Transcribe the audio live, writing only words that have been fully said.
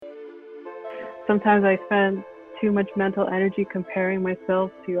sometimes I spend too much mental energy comparing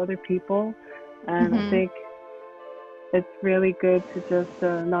myself to other people. And I think it's really good to just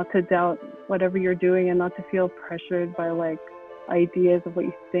not to doubt whatever you're doing and not to feel pressured by like ideas of what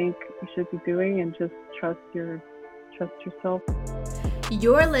you think you should be doing, and just trust yourself.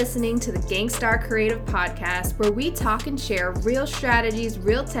 You're listening to the Gangstar Creative Podcast, where we talk and share real strategies,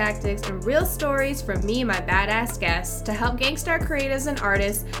 real tactics, and real stories from me and my badass guests to help Gangstar creatives and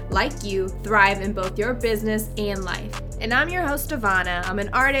artists like you thrive in both your business and life. And I'm your host, Ivana. I'm an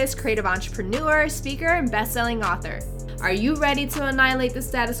artist, creative entrepreneur, speaker, and best-selling author. Are you ready to annihilate the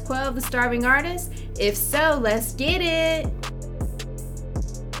status quo of the starving artist? If so, let's get it!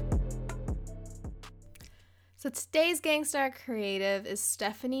 So today's Gangstar Creative is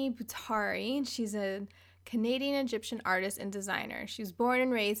Stephanie Boutari. She's a Canadian Egyptian artist and designer. She was born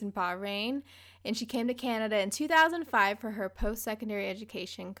and raised in Bahrain, and she came to Canada in 2005 for her post-secondary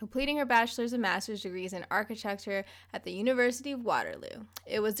education, completing her bachelor's and master's degrees in architecture at the University of Waterloo.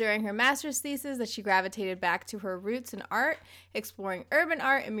 It was during her master's thesis that she gravitated back to her roots in art, exploring urban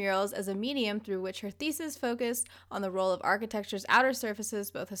art and murals as a medium through which her thesis focused on the role of architecture's outer surfaces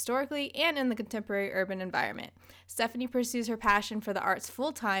both historically and in the contemporary urban environment. Stephanie pursues her passion for the arts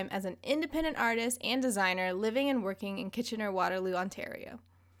full-time as an independent artist and designer living and working in Kitchener-Waterloo, Ontario.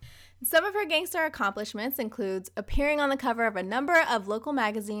 Some of her Gangstar accomplishments includes appearing on the cover of a number of local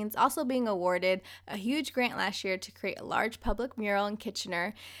magazines, also being awarded a huge grant last year to create a large public mural in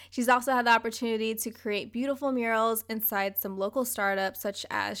Kitchener. She's also had the opportunity to create beautiful murals inside some local startups such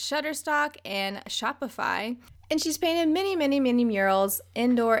as Shutterstock and Shopify. And she's painted many murals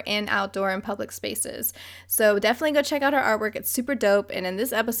indoor and outdoor in public spaces. So definitely go check out her artwork. It's super dope. And in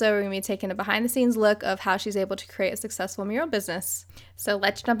this episode, we're going to be taking a behind the scenes look of how she's able to create a successful mural business. So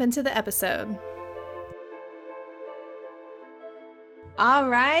let's jump into the episode. All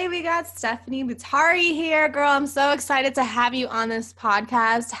right, we got Stephanie Boutari here. Girl, I'm so excited to have you on this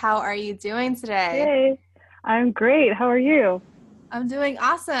podcast. How are you doing today? Hey, I'm great. How are you? I'm doing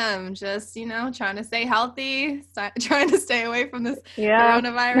awesome. Just, trying to stay healthy, trying to stay away from this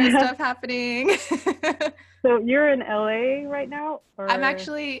coronavirus stuff happening. So you're in LA right now? Or? I'm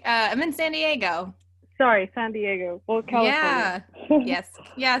actually, I'm in San Diego. Sorry, San Diego. Well, California. Yeah.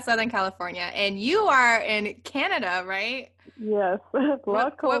 Yes. Southern California. And you are in Canada, right? Yes. A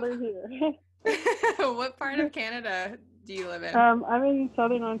lot colder here. What part of Canada do you live in? I'm in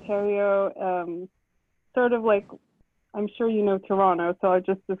Southern Ontario, sort of like, I'm sure you know Toronto, so I'll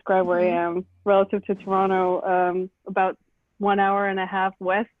just describe where I am relative to Toronto, about 1.5 hours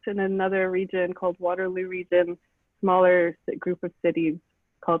west in another region called Waterloo region, smaller group of cities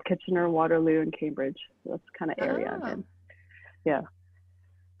called Kitchener, Waterloo, and Cambridge. So that's kind of area I'm in. Yeah.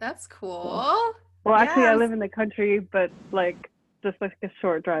 That's cool. Well, actually, I live in the country, but just a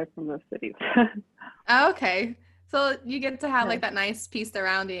short drive from those cities. Okay. So you get to have that nice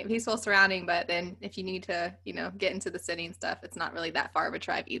peaceful surrounding, but then if you need to, get into the city and stuff, it's not really that far of a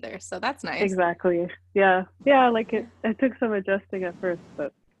drive either. So that's nice. Exactly. Yeah. Yeah, I like it. It took some adjusting at first,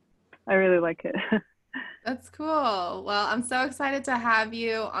 but I really like it. That's cool. Well, I'm so excited to have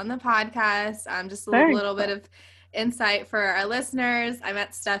you on the podcast. Just a little bit of insight for our listeners. I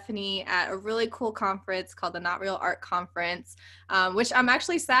met Stephanie at a really cool conference called the Not Real Art Conference, which I'm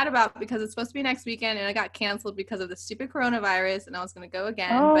actually sad about because it's supposed to be next weekend and it got canceled because of the stupid coronavirus, and I was going to go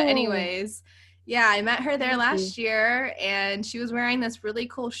again. But anyways, yeah, I met her there last year, and she was wearing this really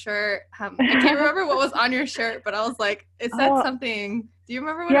cool shirt. I can't remember what was on your shirt, but I was like, it said something. Do you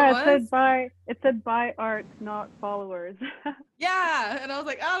remember what it was? Yeah, it said buy art, not followers. Yeah, and I was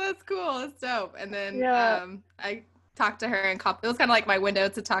like, oh, that's cool. That's dope. And then I talked to her, and it was kind of like my window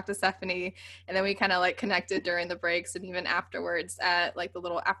to talk to Stephanie, and then we kind of connected during the breaks and even afterwards at the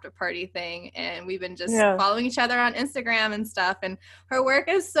little after party thing, and we've been just following each other on Instagram and stuff. And her work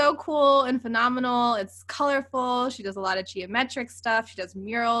is so cool and phenomenal. It's colorful. She does a lot of geometric stuff. She does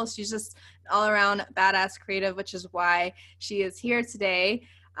murals. She's just an all-around badass creative, which is why she is here today,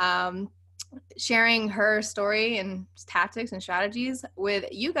 sharing her story and tactics and strategies with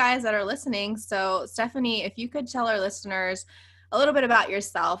you guys that are listening. So Stephanie, if you could tell our listeners a little bit about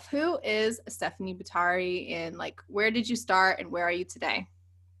yourself. Who is Stephanie Boutari, and where did you start and where are you today?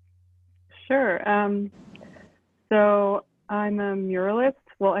 Sure. So I'm a muralist.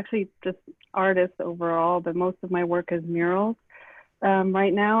 Well, actually just artist overall, but most of my work is murals.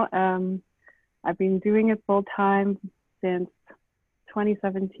 Right now, I've been doing it full time since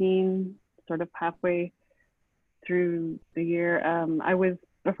 2017, sort of halfway through the year.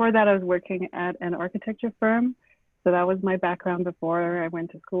 Before that, I was working at an architecture firm. So that was my background before. I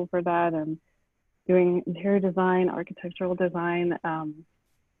went to school for that and doing interior design, architectural design.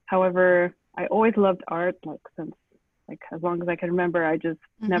 However, I always loved art, like since like as long as I can remember. I just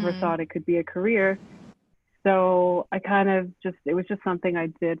never Mm-hmm. thought it could be a career. So I kind of just, it was just something I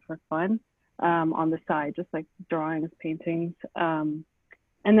did for fun on the side, just like drawings, paintings.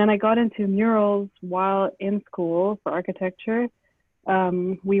 And then I got into murals while in school for architecture.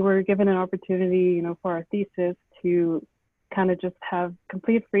 We were given an opportunity, for our thesis to kind of just have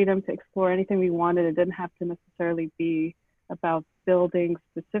complete freedom to explore anything we wanted. It didn't have to necessarily be about buildings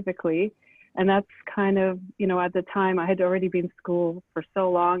specifically. And that's kind of, at the time I had already been in school for so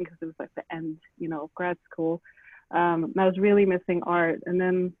long because it was like the end, of grad school. I was really missing art. And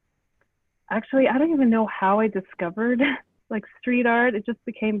then actually, I don't even know how I discovered like street art. It just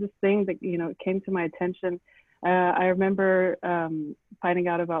became this thing that, it came to my attention. I remember finding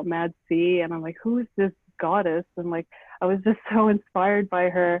out about Mad C, and I'm like, who is this goddess? And like, I was just so inspired by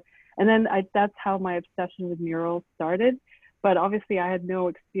her. And then that's how my obsession with murals started. But obviously, I had no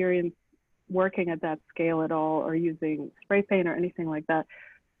experience working at that scale at all, or using spray paint or anything like that.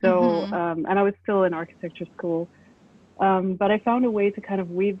 So, Mm-hmm. and I was still in architecture school. But I found a way to kind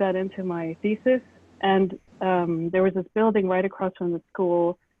of weave that into my thesis. And there was this building right across from the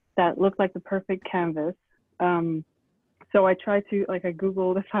school that looked like the perfect canvas. Um, so I tried to, like, I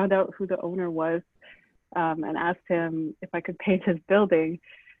Googled and found out who the owner was, and asked him if I could paint his building.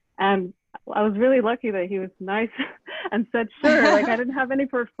 And I was really lucky that he was nice and said, sure. Like, I didn't have any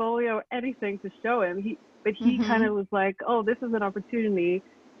portfolio, anything to show him. But he kind Mm-hmm. of was like, oh, this is an opportunity.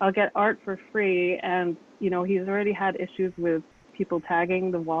 I'll get art for free. And, he's already had issues with people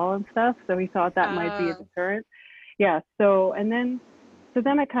tagging the wall and stuff. So he thought that might be a Oh. deterrent. Yeah. So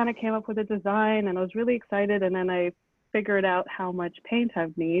then I kind of came up with a design, and I was really excited. And then I figured out how much paint I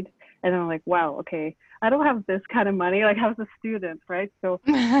need. And I'm like, wow, okay, I don't have this kind of money. Like, I was a student, right? So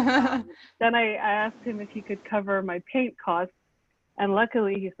then I asked him if he could cover my paint costs. And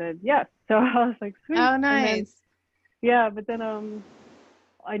luckily he said yes. So I was like, sweet. Oh, And then, nice. yeah, but then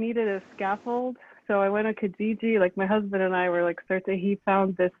I needed a scaffold. So I went on Kijiji. Like, my husband and I were like searching. He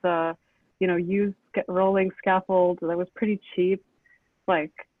found this, used rolling scaffold that was pretty cheap,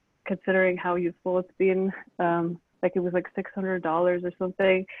 like considering how useful it's been. Like, it was like $600 or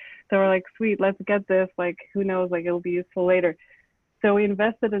something. So we're like, sweet, let's get this. Like, who knows? Like, it'll be useful later. So we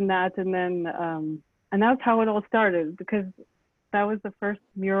invested in that, and then and that's how it all started, because that was the first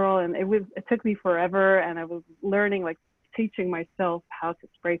mural, and it took me forever, and I was learning, like, teaching myself how to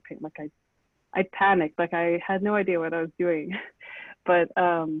spray paint. Like, I panicked, like I had no idea what I was doing. But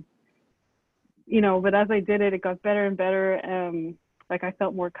but as I did it, it got better and better. Like, I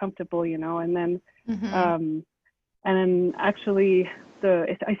felt more comfortable, and then Mm-hmm. um and then actually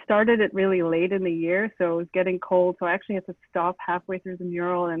I started it really late in the year, so it was getting cold. So I actually had to stop halfway through the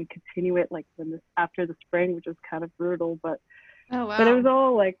mural and continue it like after the spring, which was kind of brutal. Oh, But it wow. was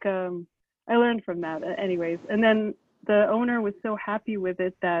all like I learned from that, anyways. And then the owner was so happy with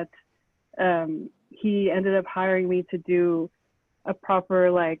it that he ended up hiring me to do a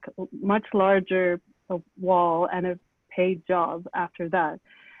proper, like, much larger wall and a paid job after that.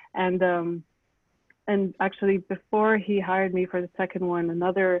 And actually, before he hired me for the second one,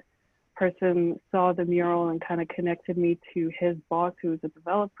 another person saw the mural and kind of connected me to his boss, who was a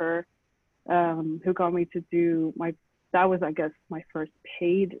developer, who got me to do that was, I guess, my first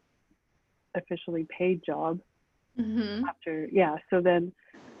officially paid job Mm-hmm. after, yeah. So then,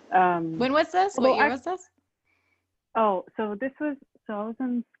 When was this? What although year was this? oh, so I was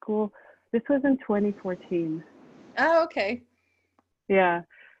in school, this was in 2014. Oh, okay. Yeah.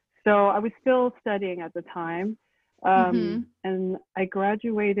 So I was still studying at the time. Mm-hmm. And I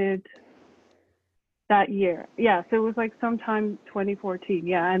graduated that year. Yeah, so it was like sometime 2014.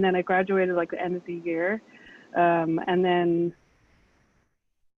 Yeah, and then I graduated like the end of the year. And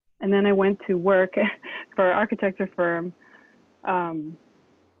then I went to work for an architecture firm. Um,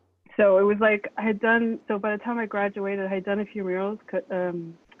 so it was like so by the time I graduated, I had done a few murals.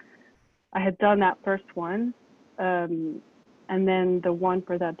 I had done that first one, and then the one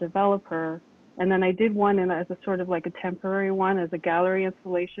for that developer. And then I did one as a sort of like a temporary one, as a gallery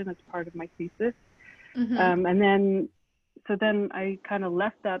installation, as part of my thesis. Mm-hmm. And then I kind of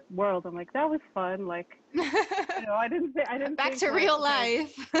left that world. I'm like, that was fun. Like, I didn't Back think to like, real okay,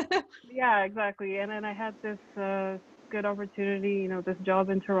 life. yeah, exactly. And then I had this good opportunity, this job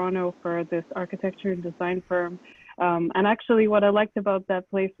in Toronto for this architecture and design firm. And actually, what I liked about that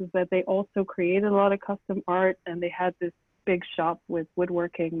place is that they also created a lot of custom art, and they had this big shop with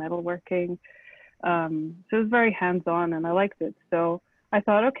woodworking, metalworking. So it was very hands-on, and I liked it. So I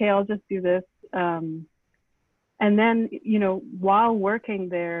thought, okay, I'll just do this. And then, while working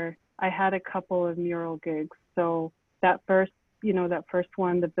there, I had a couple of mural gigs. So that first that first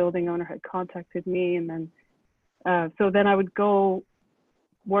one, the building owner had contacted me, and then so then I would go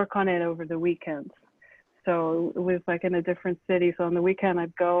work on it over the weekends. So it was like in a different city. So on the weekend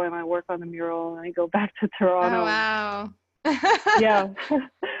I'd go and I work on the mural, and I go back to Oh, Toronto. And wow. yeah,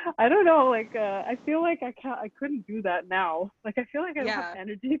 I don't know. Like I feel like I couldn't do that now. Like I feel like I don't have Yeah.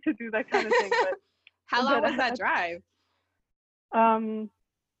 energy to do that kind of thing. How long But was that drive? um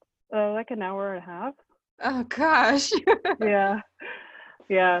like an hour and a half. Oh gosh. Yeah,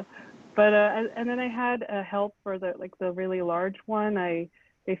 yeah. But and then I had help for the really large one. I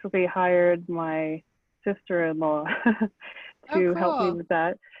basically hired my sister-in-law Oh, to help me cool. with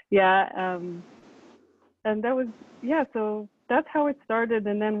that. Yeah, and that was yeah. So that's how it started.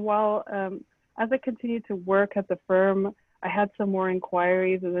 And then while as I continued to work at the firm, I had some more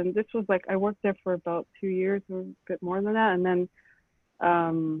inquiries. And then this was like I worked there for about 2 years or a bit more than that.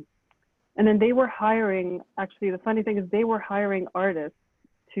 Um, and then they were hiring. Actually, the funny thing is they were hiring artists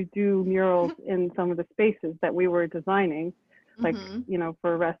to do murals in some of the spaces that we were designing, like, Mm-hmm.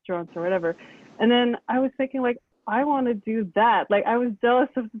 for restaurants or whatever. And then I was thinking, like, I want to do that. Like, I was jealous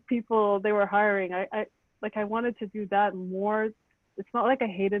of the people they were hiring. I wanted to do that more. It's not like I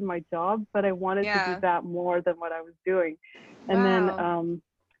hated my job, but I wanted to do Yeah. that more than what I was doing. And then, Wow.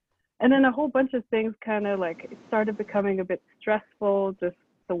 a whole bunch of things kind of like it started becoming a bit stressful, just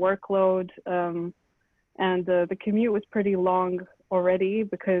the workload. And the commute was pretty long already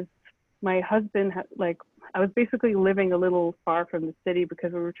because my husband had like I was basically living a little far from the city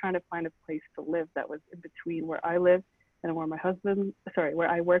because we were trying to find a place to live that was in between where I lived and where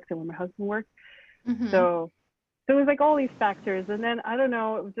I worked and where my husband worked. Mm-hmm. So it was like all these factors, and then I don't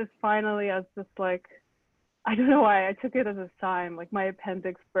know, it was just finally I was just like I don't know why I took it as a sign, like my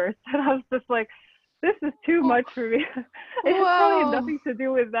appendix burst, and I was just like, this is too Oh, much for me. It has probably whoa. nothing to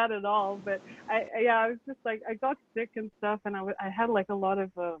do with that at all, but yeah, I was just like, I got sick and stuff, and I had like a lot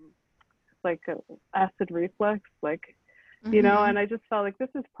of like acid reflux, like, Mm-hmm. and I just felt like this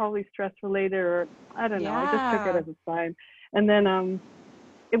is probably stress related, or I don't know. I just took it Yeah. as a sign, and then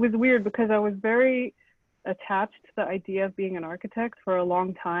it was weird because I was very attached to the idea of being an architect for a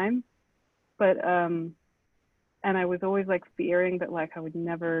long time, but and I was always like fearing that like I would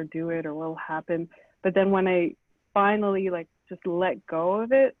never do it or what will happen. But then when I finally like just let go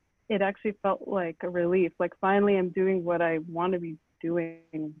of it, it actually felt like a relief. Like finally I'm doing what I want to be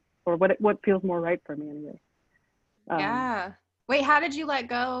doing, or what feels more right for me anyway. Um, Yeah. Wait, how did you let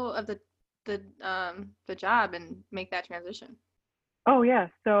go of the job and make that transition? oh yeah,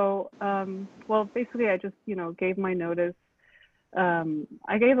 so well basically I just gave my notice.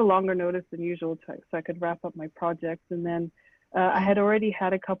 I gave a longer notice than usual so I could wrap up my projects, and then I Mm. had already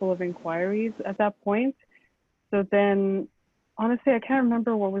had a couple of inquiries at that point. So then, honestly, I can't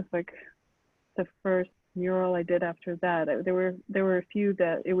remember what was like the first mural I did after that. There were a few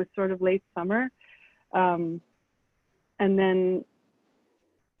that it was sort of late summer, um, and then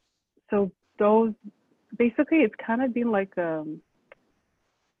so those basically it's kind of been like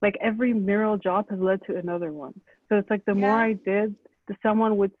every mural job has led to another one. So it's like the more Yeah. I did,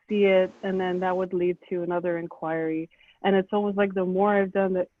 someone would see it, and then that would lead to another inquiry. And it's almost like the more I've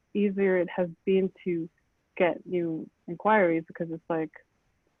done, the easier it has been to get new inquiries because it's like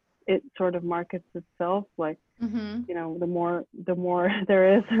it sort of markets itself. Like Mm-hmm. the more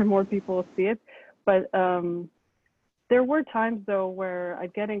there is, the more people see it. But there were times though where I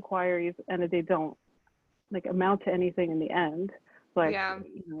get inquiries and they don't like amount to anything in the end. Like Yeah.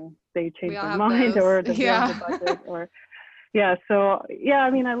 they We change all their have mind those. or they don't have the Yeah. budget or yeah. So yeah,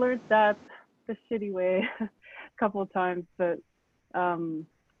 I mean, I learned that the shitty way a couple of times, but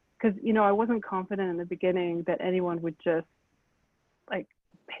because I wasn't confident in the beginning that anyone would just like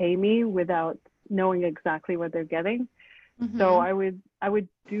pay me without knowing exactly what they're getting. So Mm-hmm. I would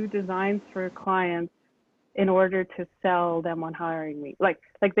do designs for clients in order to sell them on hiring me. Like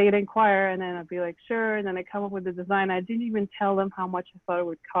they'd inquire and then I'd be like, sure. And then I come up with the design. I didn't even tell them how much I thought it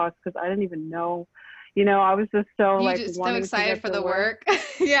would cost because I didn't even know. I was just so You like just so wanting to excited get for the the work. work.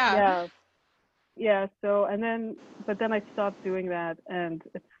 Yeah. Yeah. Yeah. So but then I stopped doing that, and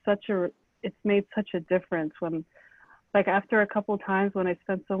it's made such a difference when like after a couple of times when I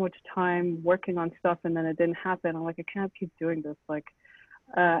spent so much time working on stuff and then it didn't happen, I'm like, I can't keep doing this. Like,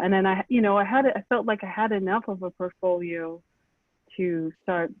 and then I felt like I had enough of a portfolio to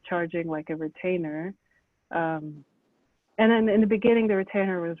start charging like a retainer. Um, and then in the beginning, the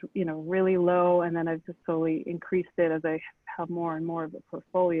retainer was, really low. And then I've just slowly increased it as I have more and more of a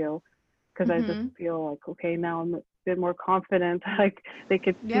portfolio because I just Mm-hmm. feel like, okay, now I'm a bit more confident. Like they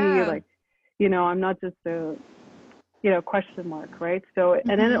could see, Yeah. like, I'm not just a, question mark, right? So,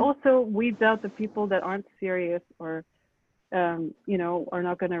 and then it Mm-hmm. also weeds out the people that aren't serious or you know, are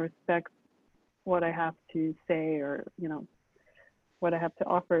not going to respect what I have to say, or, you know, what I have to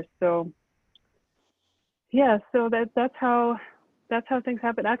offer. So yeah, so that's how things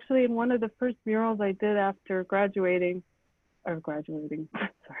happen. Actually, in one of the first murals I did after graduating,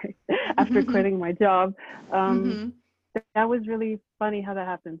 sorry, after quitting my job, Mm-hmm. that was really funny how that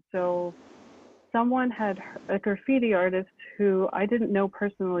happened. So someone had a graffiti artist who I didn't know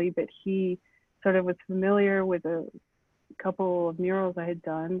personally, but he sort of was familiar with a couple of murals I had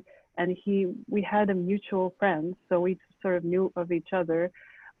done, and we had a mutual friend, so we sort of knew of each other.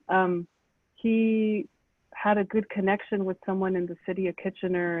 He had a good connection with someone in the city of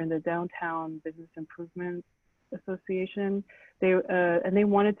Kitchener and the Downtown Business Improvement Association. And they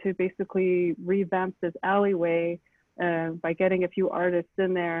wanted to basically revamp this alleyway by getting a few artists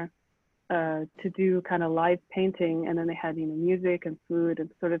in there to do kind of live painting, and then they had, you know, music and food,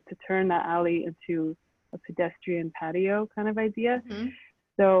 and sort of to turn that alley into a pedestrian patio kind of idea. Mm-hmm.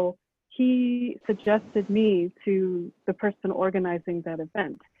 So he suggested me to the person organizing that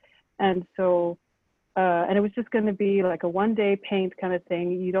event. And so, and it was just going to be like a 1 day paint kind of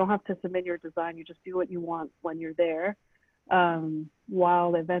thing. You don't have to submit your design. You just do what you want when you're there.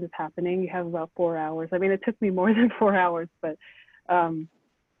 While the event is happening, you have about 4 hours. I mean, it took me more than 4 hours, but, and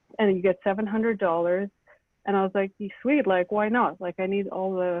you get $700. And I was like, sweet, like, why not? Like, I need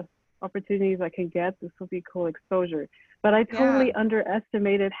all the opportunities I can get. This will be cool exposure. But I Yeah. totally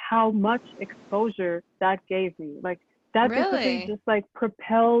underestimated how much exposure that gave me. Like, that basically Really? just like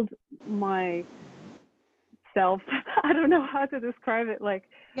propelled my self. I don't know how to describe it. Like,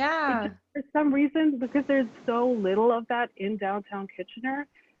 it Yeah. just, for some reason, because there's so little of that in downtown Kitchener,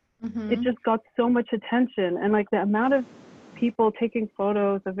 it Mm-hmm. just got so much attention. And like the amount of people taking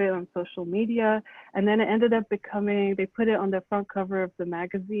photos of it on social media, and then it ended up becoming, they put it on the front cover of the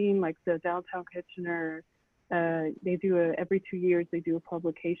magazine, like the downtown Kitchener. They do every 2 years they do a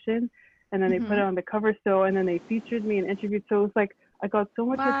publication, and then they put Mm-hmm. it on the cover. So, and then they featured me and interviewed. So it was like I got so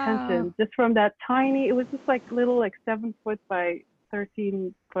much Wow. attention just from that tiny, it was just like little, like 7 foot by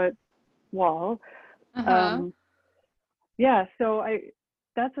 13 foot wall. Uh-huh. um yeah, so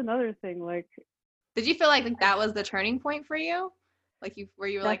that's another thing, like, Did you feel like that was the turning point for you? Like you where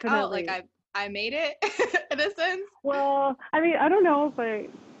you were like, oh, like definitely. I made it in a sense? Well, I mean, I don't know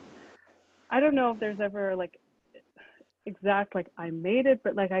if there's ever like exact like I made it,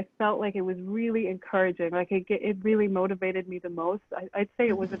 but like I felt like it was really encouraging. Like it really motivated me the most. I'd say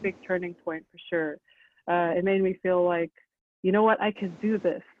it was a Mm-hmm. big turning point for sure. It made me feel like, you know what, I could do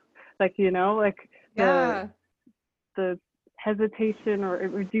this. Like, you know, like the Yeah. the hesitation, or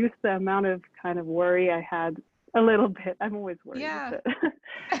it reduced the amount of kind of worry I had a little bit. I'm always worried a Yeah. bit,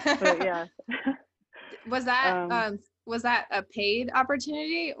 but yeah. Was that um was that a paid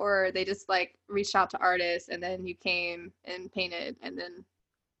opportunity or they just like reached out to artists and then you came and painted and then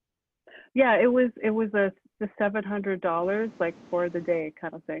yeah, it was the $700 like for the day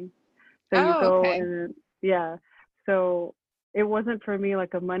kind of thing. So you Oh, go okay. and yeah. So it wasn't for me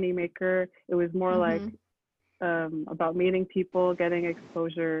like a money maker. It was more like Mm-hmm. about meeting people, getting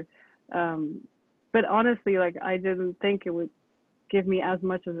exposure. Um, but honestly, like I didn't think it would give me as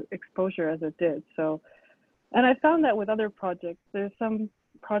much of exposure as it did. So, and I found that with other projects. There's some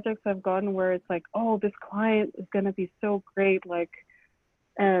projects I've gotten where it's like, oh, this client is going to be so great. Like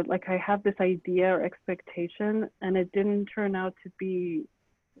I have this idea or expectation, and it didn't turn out to be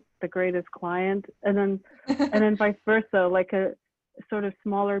the greatest client. And then vice versa, like a sort of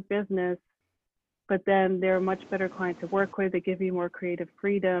smaller business, but then they're a much better client to work with. They give you more creative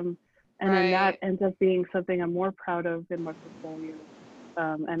freedom. And then that Right. ends up being something I'm more proud of in my portfolio.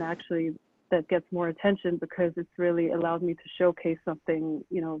 And actually, that gets more attention because it's really allowed me to showcase something,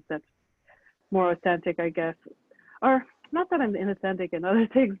 you know, that's more authentic, I guess. Or not that I'm inauthentic in other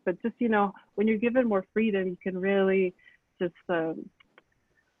things, but just, you know, when you're given more freedom, you can really just, I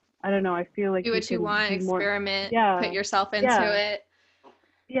don't know, I feel like Do you what you can want, be more, experiment, put yeah, yourself into yeah, it.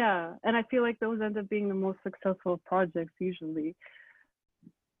 yeah. And I feel like those end up being the most successful projects usually.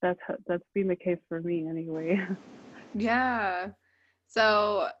 That's been the case for me anyway. Yeah.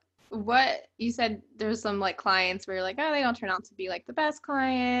 So what you said there's some like clients where you're like, oh, they don't turn out to be like the best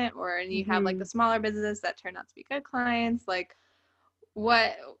client, or and you have like the hmm smaller business that turn out to be good clients. Like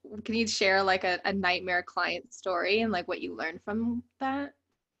what can you share like a nightmare client story and like what you learned from that?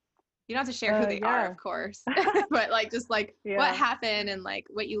 You don't have to share who they are, Yeah. of course, but like just like what Yeah. happened and like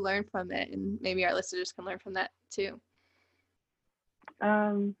what you learned from it, and maybe our listeners can learn from that too.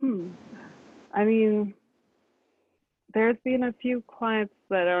 Um, hmm. I mean, there's been a few clients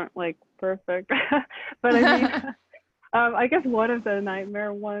that aren't like perfect, but I mean, I guess one of the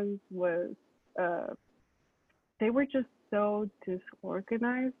nightmare ones was uh, they were just so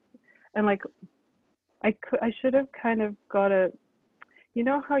disorganized, and like I should have kind of got a, you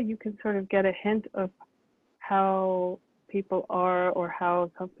know how you can sort of get a hint of how people are or how a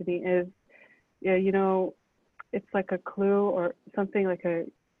company is. Yeah, you know, it's like a clue or something like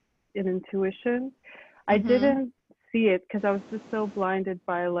an intuition. I Mm-hmm. didn't see it because I was just so blinded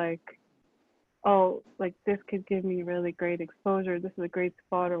by like, oh, like this could give me really great exposure. This is a great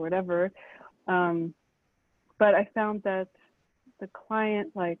spot or whatever. Um, but I found that the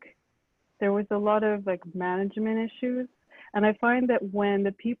client, like, there was a lot of like management issues. And I find that when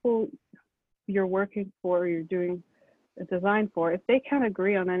the people you're working for, or you're doing a design for, if they can't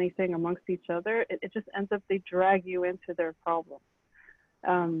agree on anything amongst each other, it just ends up they drag you into their problem.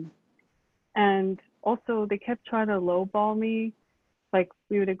 Um, and also, they kept trying to lowball me. Like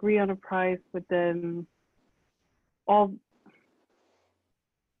we would agree on a price, but then all,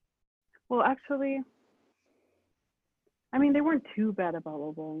 well, actually, I mean, they weren't too bad about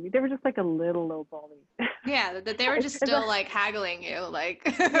lowballing me. They were just like a little lowballing. Yeah, that they were just it's a, still like haggling you, like.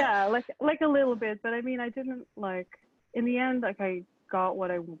 yeah, like a little bit, but I mean, I didn't like. In the end, like I got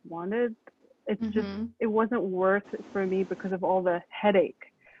what I wanted. It's just Mm-hmm. it wasn't worth it for me because of all the headache,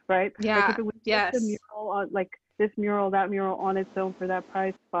 right? Like if Yeah. it was just a Yes. mural on like this mural, that mural on its own for that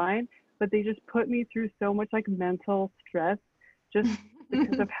price, fine. But they just put me through so much like mental stress just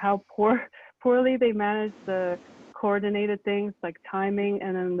because of how poorly they managed the coordinated things like timing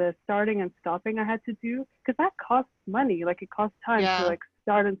and then the starting and stopping I had to do because that costs money. Like it costs time to Yeah. like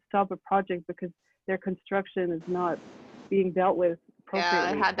start and stop a project because their construction is not being dealt with Yeah,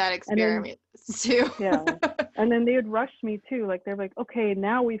 I appropriately. had that And then experience too. yeah. And then they would rush me too. Like they're like, okay,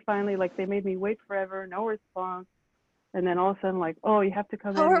 now we finally like they made me wait forever, no response. And then all of a sudden like, oh, you have to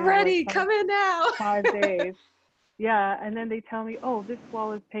come Oh, in. You we're have like ready. five Come in now. 5 days. Yeah. And then they tell me, oh, this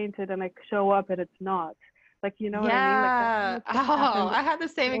wall is painted, and I show up and it's not. Like you know what I mean? Like that kind Yeah. of stuff Oh, happens I had the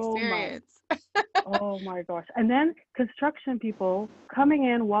same so much. experience. Oh my gosh. And then construction people coming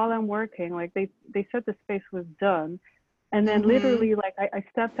in while I'm working, like they said the space was done. And then Mm-hmm. literally like I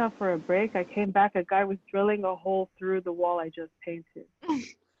stepped out for a break. I came back, a guy was drilling a hole through the wall I just painted.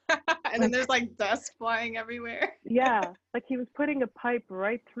 And then Like there's like dust flying everywhere. yeah, like he was putting a pipe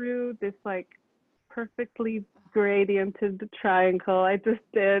right through this like perfectly gradiented triangle I just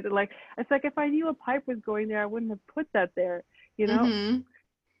did. Like it's like if I knew a pipe was going there, I wouldn't have put that there, you know? Mm-hmm.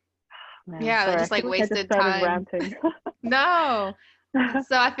 Man, Yeah, that sorry. just I like feel like I just wasted started time. ranting. No.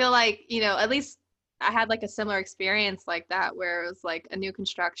 So I feel like, at least I had like a similar experience like that where it was like a new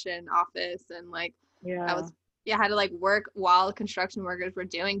construction office and like I Yeah. was yeah, I had to like work while construction workers were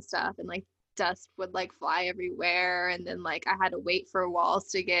doing stuff and like dust would like fly everywhere and then like I had to wait for walls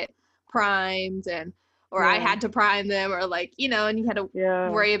to get primed and or I Yeah. had to prime them or like, and you had to Yeah.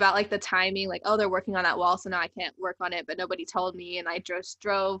 worry about like the timing, like, oh, they're working on that wall, so now I can't work on it, but nobody told me and I just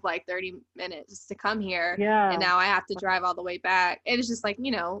drove like 30 minutes to come here and Yeah. now I have to drive all the way back. And it's just like,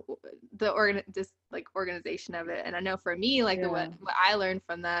 this like organization of it. And I know for me, like Yeah. what I learned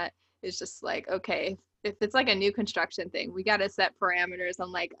from that is just like, okay, if it's like a new construction thing, we got to set parameters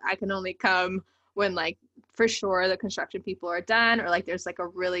on like I can only come when like for sure the construction people are done or like there's like a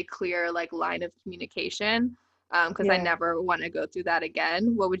really clear like line of communication because I Yeah. never want to go through that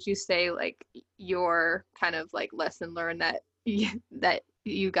again. What would you say like your kind of like lesson learned that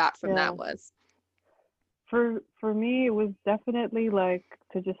you got from that Yeah. was? For me, it was definitely like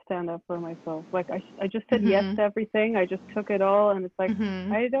to just stand up for myself. Like I just said yes Mm-hmm. to everything. I just took it all, and it's like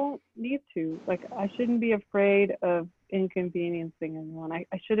Mm-hmm. I don't need to. Like I shouldn't be afraid of inconveniencing anyone. I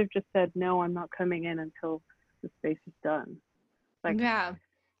should have just said no. I'm not coming in until the space is done. Like Yeah.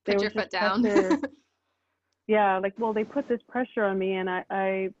 there Put was your just foot down. pressure. Yeah, like well, they put this pressure on me, and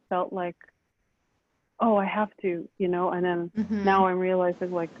I felt like oh, I have to, you know. And then Mm-hmm. now I'm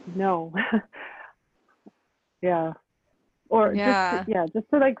realizing like no, yeah. Or just to, Yeah. yeah, just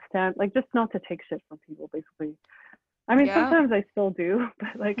to like stand like just not to take shit from people basically. I mean Yeah. sometimes I still do,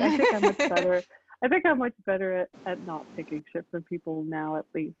 but like I think I'm much better at not taking shit from people now at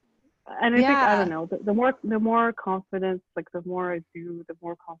least. And I think I don't Yeah. know, the more confidence, like the more I do, the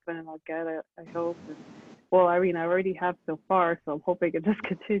more confident I'll get, I hope. And well, I mean I already have so far, so I'm hoping it just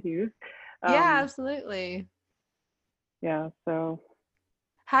continues. Yeah, Um absolutely. yeah, so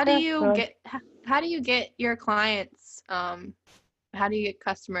How do yeah, you so get how do you get your clients how do you get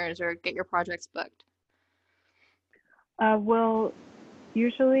customers or get your projects booked? well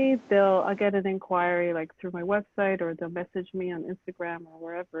usually I'll get an inquiry like through my website or they'll message me on Instagram or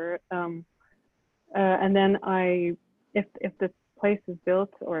wherever. And then if the place is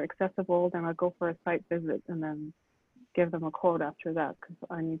built or accessible, then I'll go for a site visit and then give them a quote after that because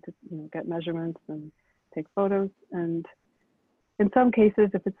I need to get measurements and take photos. And in some cases,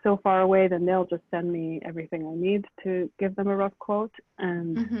 if it's so far away, then they'll just send me everything I need to give them a rough quote.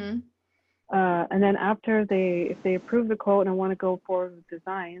 And then after if they approve the quote and I want to go forward with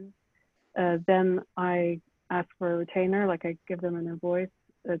design, then I ask for a retainer, like I give them an invoice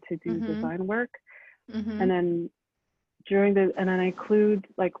to do design work. And then and then I include,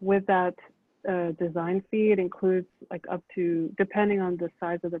 like, with that design fee, it includes like up to, depending on the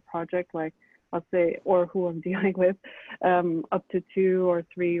size of the project, like I'll say, or who I'm dealing with, up to 2 or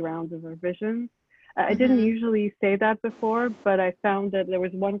 3 rounds of revisions. I didn't usually say that before, but I found that there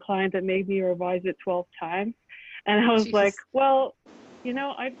was one client that made me revise it 12 times. And I was like, well,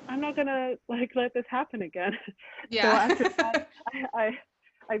 I'm not gonna like let this happen again. Yeah. So after that,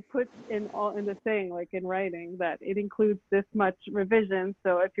 I put in the thing, like in writing, that it includes this much revision.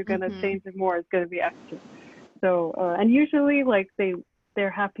 So if you're gonna change it more, it's gonna be extra. So and usually, like,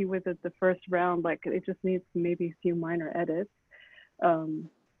 they're happy with it the first round. Like, it just needs maybe a few minor edits.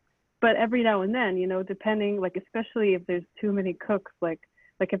 But every now and then, depending, like, especially if there's too many cooks, like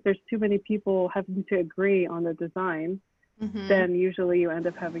if there's too many people having to agree on the design, then usually you end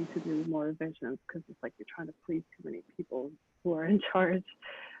up having to do more revisions, because it's like you're trying to please too many people who are in charge.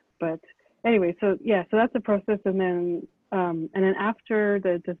 But anyway, so that's the process. And then after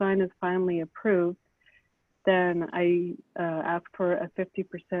the design is finally approved, then I ask for a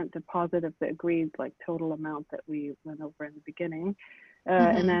 50% deposit of the agreed, like, total amount that we went over in the beginning.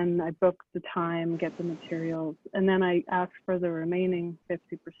 And then I book the time, get the materials, and then I ask for the remaining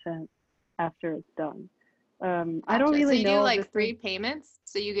 50% after it's done. I don't really know. So you do like 3 payments.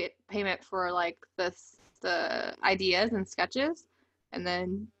 So you get payment for like the ideas and sketches, and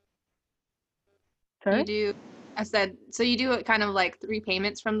then Sorry? I said, so you do it kind of like 3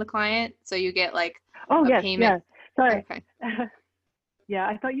 payments from the client. So you get like a payment. Yes. Sorry. Okay. Yeah,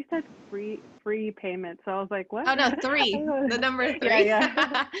 I thought you said free payment. So I was like, what? Oh no, 3. The number 3.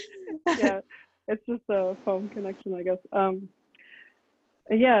 Yeah. Yeah. It's just a phone connection, I guess.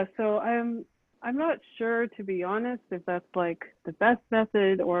 Yeah, so I'm not sure, to be honest, if that's like the best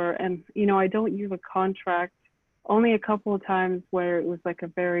method, and I don't use a contract, only a couple of times where it was like a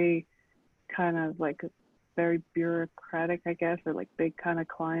very kind of like a very bureaucratic, I guess, or like big kind of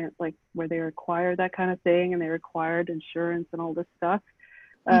client, like where they require that kind of thing and they required insurance and all this stuff.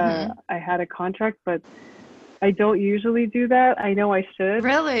 I had a contract, but I don't usually do that. I know I should.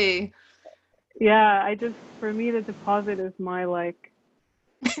 Really? Yeah, for me, the deposit is my, like,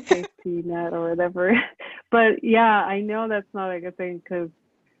 safety net or whatever. But yeah, I know that's not a good thing, because,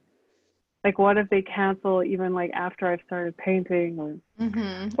 like, what if they cancel even, like, after I've started painting, or Or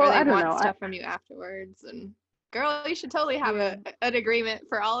they I don't want know. stuff from you afterwards, and girl, you should totally have Yeah. an agreement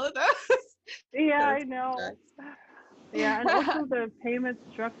for all of those. Yeah, I know. Yeah, and also the payment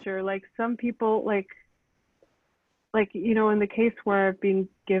structure, like, some people, in the case where I've been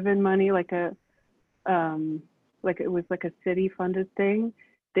given money, like it was like a city funded thing,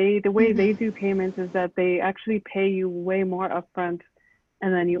 the way they do payments is that they actually pay you way more upfront,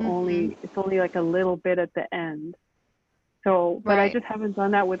 and then it's only like a little bit at the end. So, but I just haven't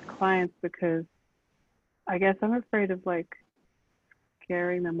done that with clients, because I guess I'm afraid of, like,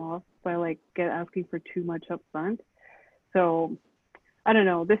 scaring them off by, like, asking for too much upfront. So I don't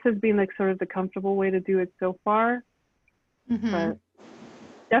know. This has been, like, sort of the comfortable way to do it so far, but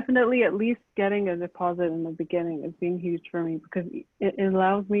definitely at least getting a deposit in the beginning has been huge for me, because it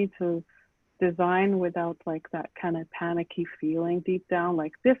allows me to design without, like, that kind of panicky feeling deep down,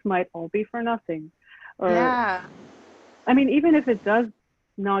 like, this might all be for nothing. Or I mean, even if it does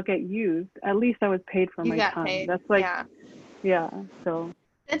not get used, at least I was paid for You my got time. paid. That's like, yeah. So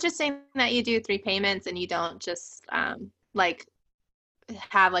Interesting that you do 3 payments and you don't just like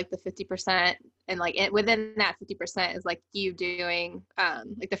have like the 50%, and like within that 50% is like you doing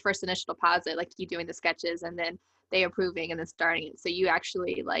like the first initial deposit, like you doing the sketches and then they approving and then starting it. So you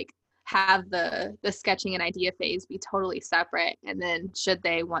actually like have the sketching and idea phase be totally separate, and then should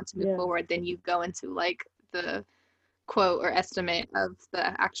they want to move forward, then you go into like the quote or estimate of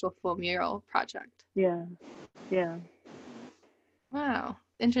the actual full mural project. yeah. Wow,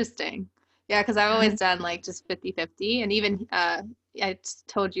 interesting. Yeah, because I've always done like just 50-50. And even I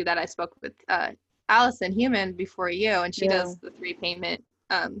told you that I spoke with Allison Human before you, and she Yeah. does the 3 payment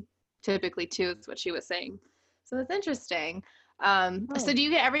typically too, is what she was saying. So that's interesting. So do you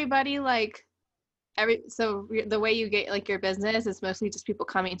get everybody like so the way you get like your business is mostly just people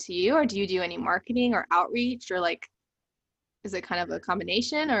coming to you, or do you do any marketing or outreach, or like is it kind of a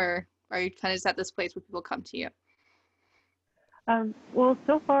combination, or are you kind of just at this place where people come to you? Well,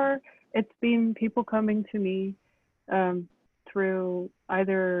 so far it's been people coming to me through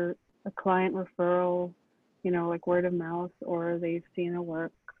either a client referral, like word of mouth, or they've seen a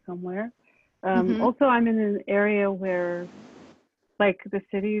work somewhere. Mm-hmm. Also, I'm in an area where like the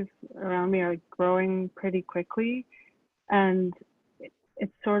cities around me are like, growing pretty quickly, and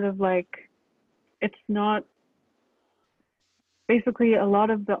it's sort of like it's not basically a lot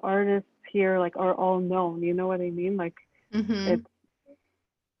of the artists here like are all known. You know what I mean? Like Mm-hmm. it's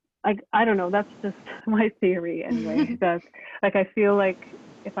like I don't know. That's just my theory anyway. That like I feel like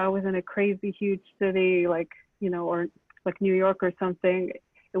if I was in a crazy huge city like or like New York or something,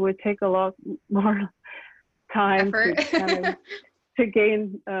 it would take a lot more time Effort. to kind of to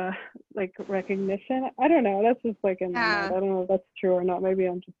gain like recognition. I don't know. That's just like in my mind. Yeah. I don't know if that's true or not. Maybe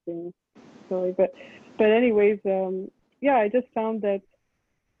I'm just being silly, but anyways, yeah, I just found that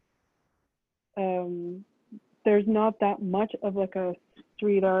um there's not that much of like a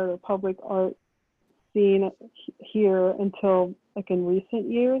street art or public art scene here until like in recent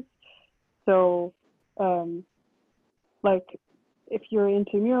years. So um like if you're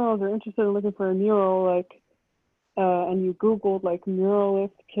into murals or interested in looking for a mural, like and you googled like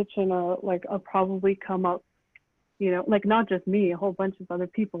muralist kitchen, or like I'll probably come up, like not just me, a whole bunch of other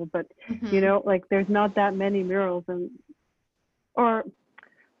people, but Mm-hmm. like there's not that many murals, and or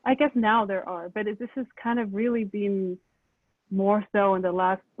I guess now there are, but this has kind of really been more so in the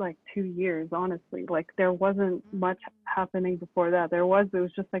last like 2 years, honestly. Like there wasn't much happening before that. It was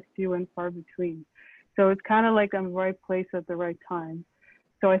just like few and far between. So it's kind of like I'm in the right place at the right time.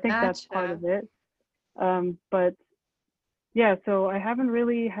 So I think that's part Gotcha. of it. But yeah, so I haven't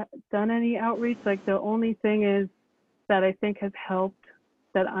really done any outreach. Like the only thing is that I think has helped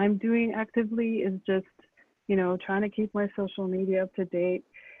that I'm doing actively is just, trying to keep my social media up to date.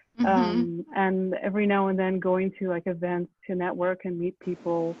 Mm-hmm. And every now and then going to like events to network and meet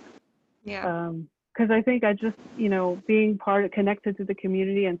people. Yeah. Because I think I just, being connected to the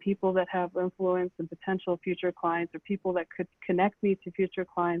community and people that have influence and potential future clients, or people that could connect me to future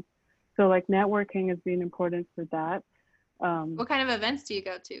clients. So like networking has been important for that. Um, What kind of events do you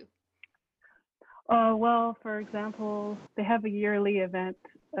go to? well, for example, they have a yearly event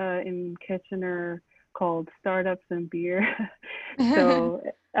in Kitchener called Startups and Beer. So,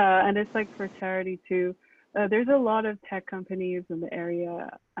 and it's like for charity too. There's a lot of tech companies in the area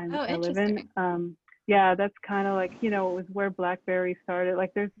Oh, I live in. interesting. Yeah, that's kind of like, it was where BlackBerry started.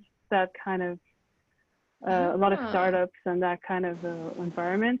 Like there's that kind of a lot of Oh. startups and that kind of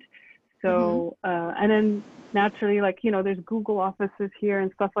environment. Mm-hmm. So, and then naturally, like, there's Google offices here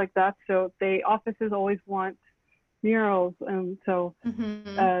and stuff like that. So offices always want murals. And so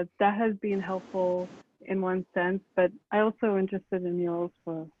Mm-hmm. that has been helpful in one sense, but I also interested in murals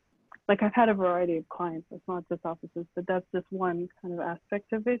for, like, I've had a variety of clients. It's not just offices, but that's just one kind of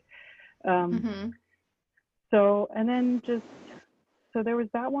aspect of it. Um, Mm-hmm. so, and then so there was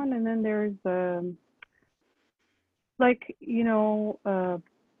that one. And then there's, like,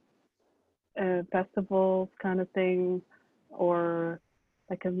 festivals kind of thing, or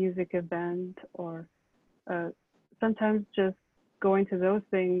like a music event, or uh, sometimes just going to those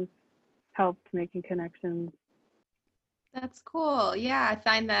things helped making connections. That's cool. Yeah, I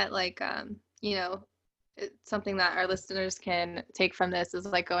find that it's something that our listeners can take from this is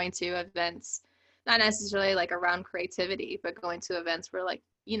like going to events, not necessarily like around creativity, but going to events where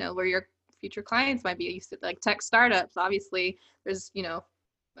where your future clients might be used to like tech startups. Obviously, there's,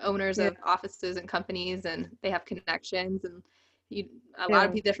 owners Yeah, of offices and companies and they have connections and you, a lot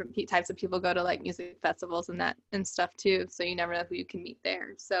of yeah, different types of people go to like music festivals and that and stuff too. So you never know who you can meet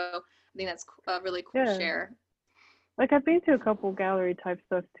there. So I think that's a really cool yeah. share. Like I've been to a couple gallery type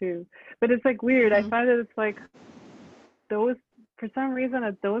stuff too, but it's like weird. I Mm-hmm. find that it's like those, for some reason,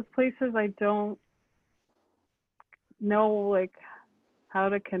 at those places I don't know like how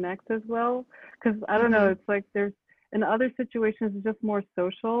to connect as well, because I don't know. Mm-hmm. It's like there's in other situations it's just more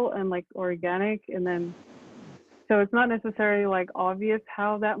social and like organic, and then so it's not necessarily like obvious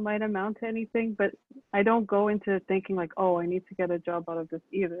how that might amount to anything, but I don't go into thinking like, oh, I need to get a job out of this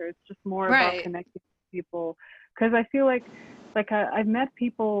either. It's just more about Right. connecting with people, because I feel like I've met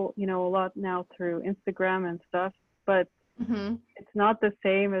people, a lot now through Instagram and stuff, but Mm-hmm. it's not the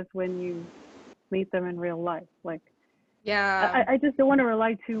same as when you meet them in real life. Like Yeah, I just don't want to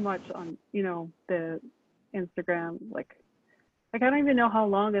rely too much on, the Instagram. Like I don't even know how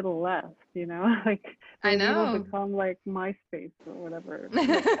long it'll last, like I maybe it'll know. become like MySpace or whatever. Like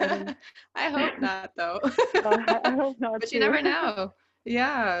I don't. I hope not, though. I hope not But you too. never know.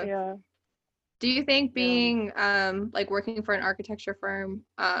 Yeah. Yeah, Do you think yeah. being like working for an architecture firm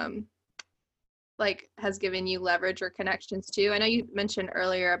like has given you leverage or connections too? I know you mentioned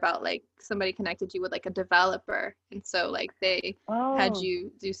earlier about like somebody connected you with like a developer, and so like they had Oh,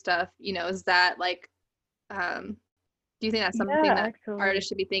 you do stuff. Is that like Do you think that's Yeah, something that actually. artists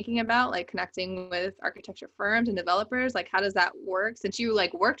should be thinking about, like connecting with architecture firms and developers? Like, how does that work? Since you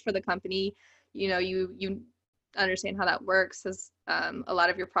like worked for the company, you understand how that works. Has a lot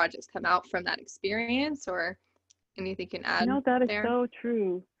of your projects come out from that experience, or anything you can add That is there? so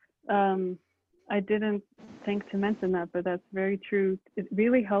true. Um, I didn't think to mention that, but that's very true. It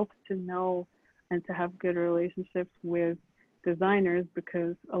really helps to know and to have good relationships with designers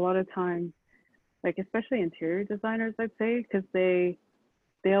because a lot of times, like especially interior designers, I'd say, because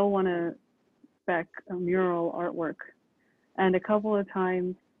they'll want to spec a mural artwork, and a couple of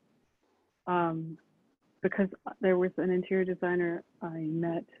times, um, because there was an interior designer I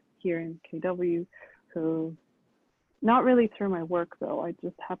met here in KW who not really through my work though. I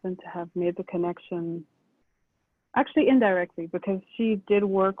just happened to have made the connection actually indirectly because she did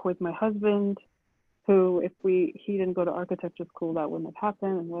work with my husband who if he didn't go to architecture school that wouldn't have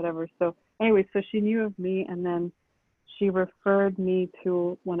happened and whatever. So anyway, so she knew of me and then she referred me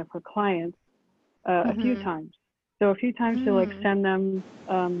to one of her clients a few Mm-hmm. times. So a few times she'll like Mm. send them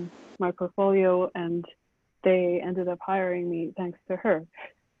my portfolio and they ended up hiring me thanks to her.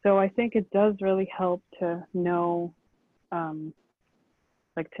 So I think it does really help to know um,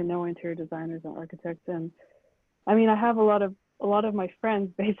 like to know interior designers and architects. And I mean, I have a lot of my friends,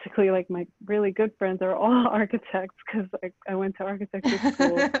 basically like my really good friends, are all architects because I went to architecture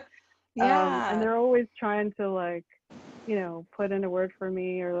school. And Yeah. they're always trying to like, put in a word for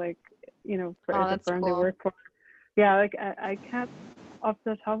me or like, for Oh, the that's firm they cool. work for. Yeah, like I can't off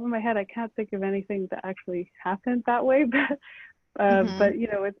the top of my head, I can't think of anything that actually happened that way, Mm-hmm. but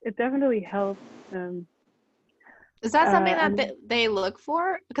it definitely helps. Is that something that And they look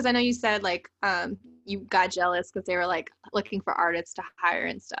for? Because I know you said like you got jealous because they were like looking for artists to hire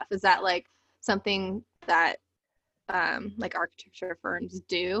and stuff. Is that like something that like architecture firms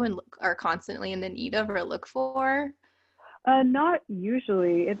do and are constantly in the need of or look for? Not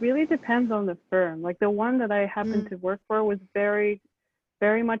usually. It really depends on the firm. Like the one that I happened Mm, to work for was very,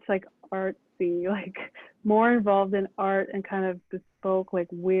 very much like artsy, like more involved in art and kind of bespoke, like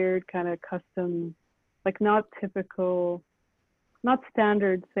weird kind of custom, like not typical, not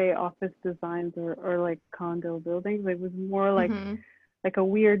standard, say, office designs or like condo buildings. It was more mm-hmm. like a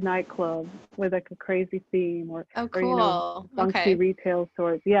weird nightclub with like a crazy theme Oh, or cool. funky Okay. retail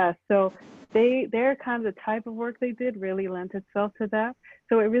stores. Yeah. So they're kind of the type of work they did really lent itself to that.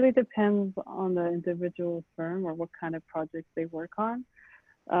 So it really depends on the individual firm or what kind of projects they work on.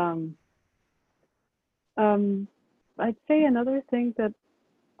 Um, um, I'd say another thing that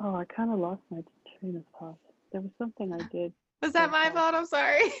I kind of lost my train of thought. There was something I did Was that want my to ask. fault? I'm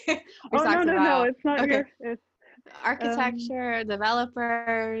sorry. We Oh no talked no no! about, It's not okay, your. It's um. architecture,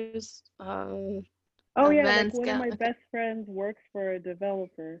 developers, Oh yeah, like events. one of my Okay. best friends works for a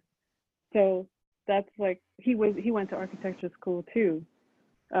developer. So that's like he went to architecture school too.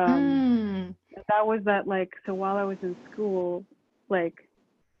 Um, Mm, that was that like so while I was in school, like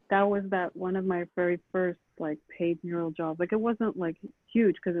that was that one of my very first like paid mural jobs. Like it wasn't like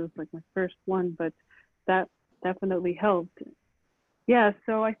huge because it was like my first one, but that definitely helped. Yeah,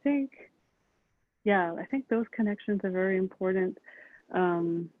 so I think those connections are very important.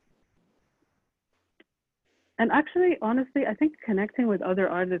 Um, and actually, honestly, I think connecting with other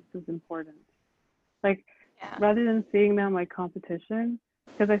artists is important. Like yeah. rather than seeing them like competition,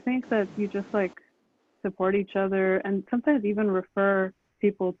 because I think that you just like support each other and sometimes even refer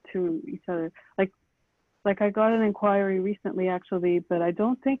people to each other. Like I got an inquiry recently actually, but I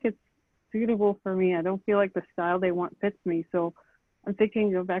don't think it's suitable for me. I don't feel like the style they want fits me. So I'm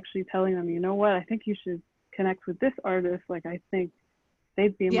thinking of actually telling them, you know what, I think you should connect with this artist. Like I think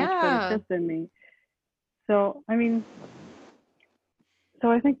they'd be a much better Yeah. fit than me. So I mean,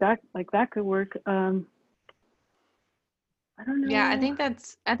 so I think that like that could work. I don't Yeah, I know. think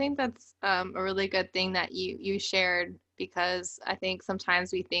that's a really good thing that you shared because I think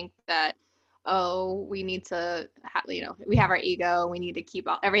sometimes we think that oh we need to we have our ego, we need to keep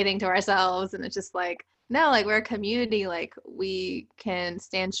everything to ourselves, and it's just like no, like we're a community, like we can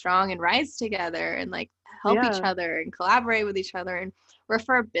stand strong and rise together and like help each Yeah, other and collaborate with each other and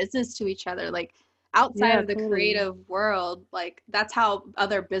refer business to each other. Like outside yeah, of the totally. creative world, like that's how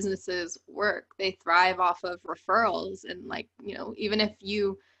other businesses work. They thrive off of referrals and like, even if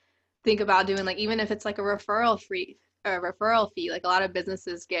you think about doing like even if it's like a referral fee, like a lot of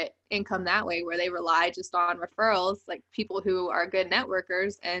businesses get income that way where they rely just on referrals, like people who are good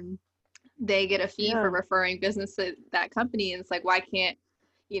networkers and they get a fee for Yeah, referring business to that company. And it's like, why can't,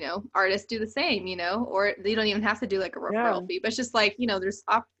 artists do the same, or you don't even have to do like a yeah, referral fee, but it's just like, there's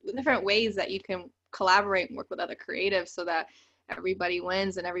different ways that you can collaborate and work with other creatives so that everybody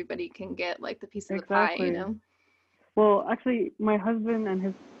wins and everybody can get like the piece of the pie, you Exactly. know? Well, actually, my husband and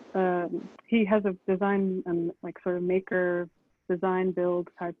his he has a design and like sort of maker design build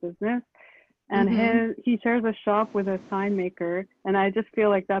type business, and Mm-hmm. he shares a shop with a sign maker, and I just feel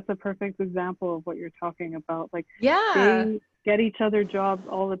like that's a perfect example of what you're talking about. Like Yeah. they get each other jobs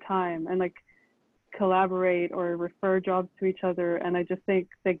all the time and like collaborate or refer jobs to each other, and I just think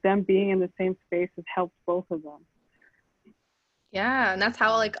like them being in the same space has helped both of them. Yeah, and that's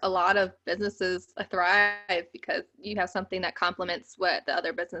how like a lot of businesses thrive because you have something that complements what the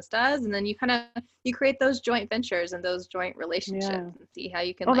other business does, and then you kind of you create those joint ventures and those joint Yeah. relationships and see how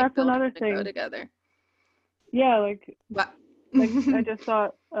you can Oh, like that's build another and grow thing. together. Yeah, But like I just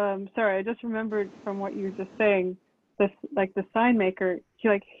thought, sorry, I just remembered from what you were just saying, this like the sign maker,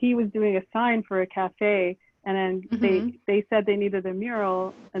 he was doing a sign for a cafe, and then hmm they said they needed a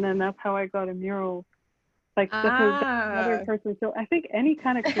mural, and then that's how I got a mural. Like that's another Ah, person. So I think any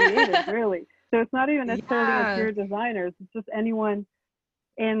kind of creative, really. So it's not even necessarily yeah, interior designers. It's just anyone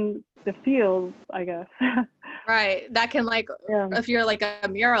in the field, I guess. right. That can like Yeah, if you're like a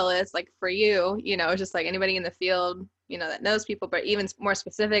muralist, like for you, you know, just like anybody in the field, you know, that knows people, but even more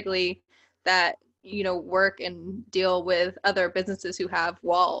specifically that you know work and deal with other businesses who have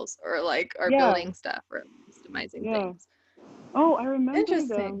walls or like are yeah, building stuff or customizing yeah. things. Oh,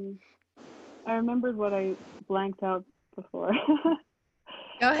 Interesting. I remembered what I blanked out before.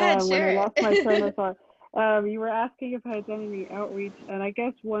 Go ahead, When I share lost my train it. of thought. You were asking if I had done any outreach, and I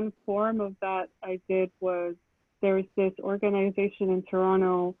guess one form of that I did was there was this organization in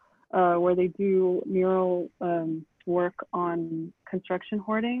Toronto where they do mural work on construction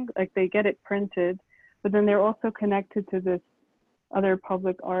hoarding. Like they get it printed, but then they're also connected to this other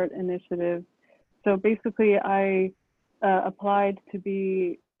public art initiative. So basically, I applied to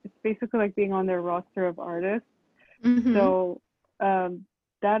be. It's basically like being on their roster of artists. hmm So um,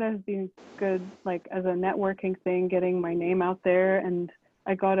 that has been good, like as a networking thing, getting my name out there, and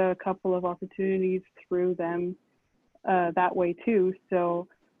I got a couple of opportunities through them that way too. So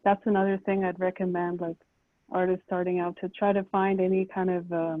that's another thing I'd recommend, like artists starting out to try to find any kind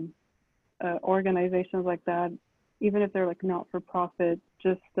of organizations like that, even if they're like not for profit,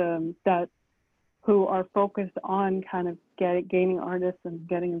 just that who are focused on kind of gaining artists and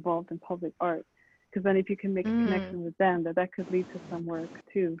getting involved in public art. Because then if you can make a Mm, connection with them, that could lead to some work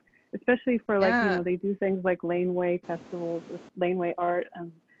too. Especially for like, yeah, they do things like laneway festivals with laneway art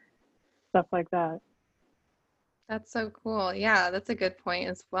and stuff like that. that's so cool. Yeah, that's a good point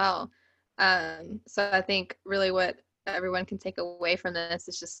as well. So I think really what everyone can take away from this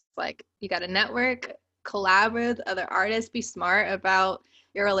is just like you got to network, collaborate with other artists, be smart about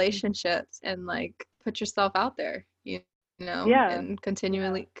your relationships, and like put yourself out there, you know, Yeah. and Yeah.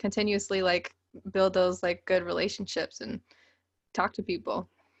 continuously like build those like good relationships and talk to people.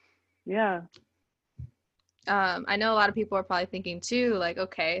 Yeah. I know a lot of people are probably thinking too, like,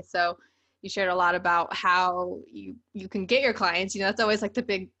 okay, so you shared a lot about how you can get your clients. You know, that's always like the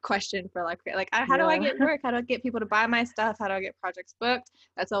big question for like how do I Yeah. get work? How do I get people to buy my stuff? How do I get projects booked?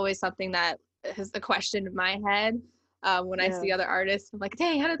 That's always something that is the question in my head. When I Yeah. see other artists, I'm like,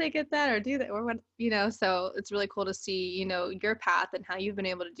 dang, how did they get that or do that or what? You know, so it's really cool to see, you know, your path and how you've been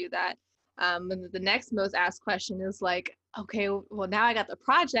able to do that. And the next most asked question is like, okay, well now I got the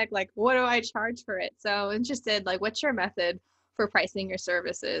project, like what do I charge for it? So interested, like what's your method for pricing your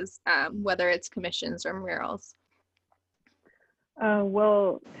services, whether it's commissions or murals?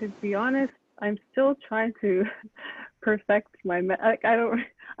 Well, to be honest, I'm still trying to perfect like I don't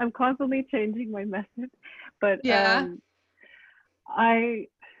I'm constantly changing my method, but Yeah. I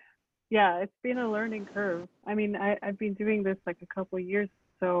yeah, it's been a learning curve. I mean, I've been doing this like a couple of years,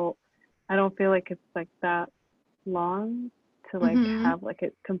 so I don't feel like it's like that long to like Mm-hmm. have like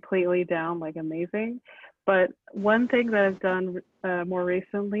it completely down like amazing. But one thing that I've done more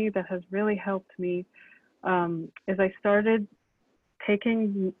recently that has really helped me is I started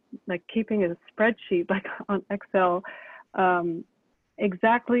taking like keeping a spreadsheet like on Excel, um,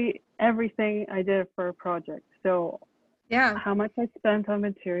 exactly everything I did for a project. So Yeah. how much I spent on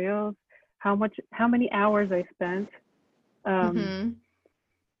materials, how many hours I spent, um, Mm-hmm.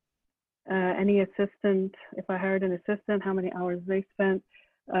 any assistant, if I hired an assistant, how many hours they spent,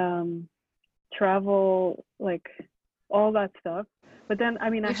 um, travel, like all that stuff. But then, I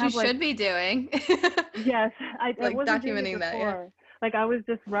mean, I Which you have like, should be doing. yes, I Like wasn't doing it documenting that, yeah. before. Like I was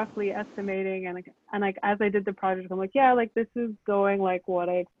just roughly estimating, and like as I did the project, I'm like, yeah, like this is going like what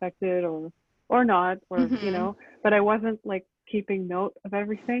I expected, or not, or Mm-hmm. but I wasn't like keeping note of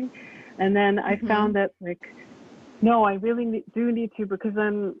everything. And then I Mm-hmm. found that like no, I really do need to, because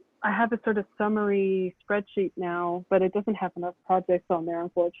then I have a sort of summary spreadsheet now, but it doesn't have enough projects on there,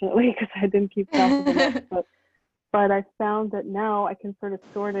 unfortunately, because I didn't keep track of enough. But I found that now I can sort of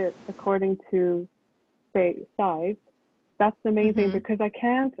sort it according to, say, size. That's the main thing, because I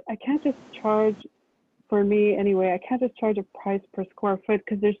can't just charge, for me anyway, I can't just charge a price per square foot,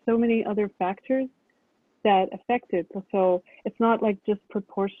 because there's so many other factors that affect it. So it's not like just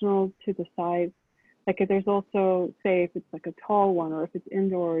proportional to the size. Like there's also, say, if it's like a tall one, or if it's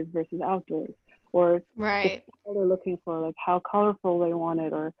indoors versus outdoors, or if Right. they're looking for, like how colorful they want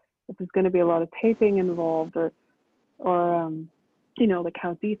it, or if there's going to be a lot of taping involved, or like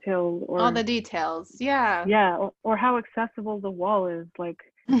how detailed, All or the details. Yeah. yeah, or how accessible the wall is. Like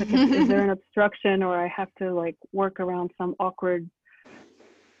if, is there an obstruction, or I have to like work around some awkward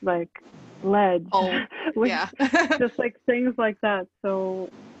like ledge, Oh, with yeah. just like things like that. So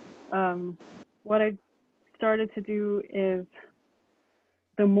what I started to do is,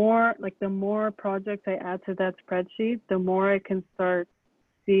 the more projects I add to that spreadsheet, the more I can start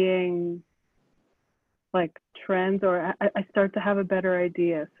seeing like trends, or I start to have a better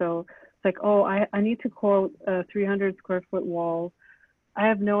idea. So it's like, oh, I need to quote a 300 square foot wall. I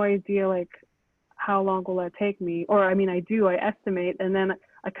have no idea like how long will that take me, or I mean I estimate, and then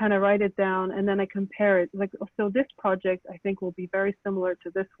I kind of write it down, and then I compare it, like, so this project I think will be very similar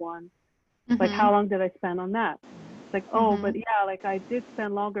to this one. Like, how Mhm. long did I spend on that? It's like, oh, but Mhm. yeah, like I did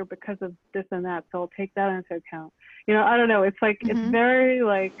spend longer because of this and that, so I'll take that into account. I don't know, it's like, it's Mhm. very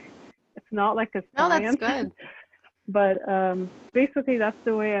like, it's not like a No, that's science. good. But basically that's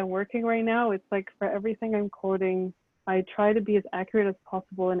the way I'm working right now. It's like, for everything I'm quoting, I try to be as accurate as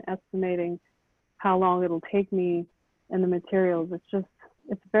possible in estimating how long it'll take me and the materials.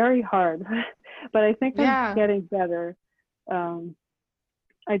 It's very hard, but I think I'm Yeah. getting better. Um,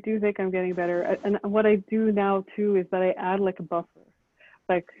 I do think I'm getting better. And what I do now too is that I add like a buffer.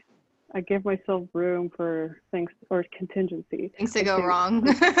 Like, I give myself room for things, or contingency. Things to Like, go wrong.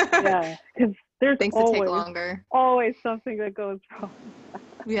 yeah, because there's Things to take always, longer. always something that goes wrong.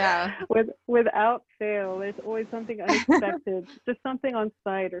 Yeah. Without fail, there's always something unexpected, just something on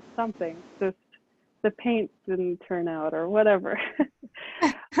site or something. Just the paint didn't turn out or whatever.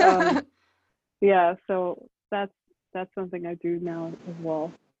 um, yeah, so that's something I do now as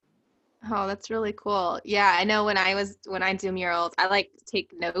well. Oh, that's really cool. Yeah, I know when I do murals, I like to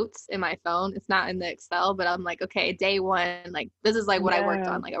take notes in my phone. It's not in the Excel, but I'm like, okay, day one, like this is like what I worked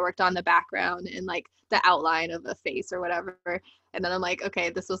Yeah, on. Like I worked on the background and like the outline of a face or whatever. And then I'm like, okay,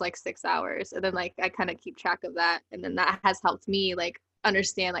 this was like 6 hours. And then like I kind of keep track of that. And then that has helped me like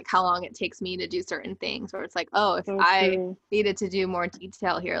understand like how long it takes me to do certain things. Or it's like, oh, if so I true. needed to do more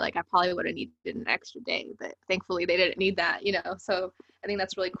detail here, like I probably would have needed an extra day, but thankfully they didn't need that, you know. So I think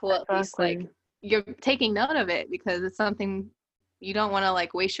that's really cool. At least like Exactly. you're taking note of it because it's something you don't want to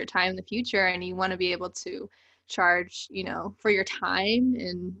like waste your time in the future, and you want to be able to charge, you know, for your time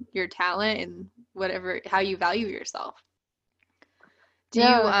and your talent and whatever how you value yourself. Do you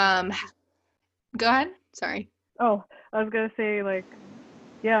Yeah. go ahead? Sorry. Oh, I was gonna say, like,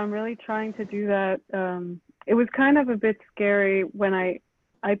 yeah, I'm really trying to do that. It was kind of a bit scary when I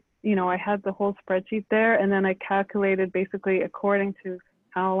had the whole spreadsheet there, and then I calculated basically according to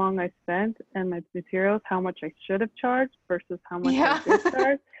how long I spent and my materials, how much I should have charged versus how much I Yeah. did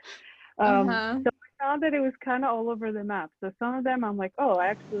charge. Uh-huh. So I found that it was kind of all over the map. So some of them I'm like, oh, I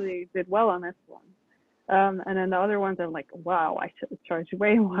actually did well on this one. And then the other ones I'm like, wow, I should have charged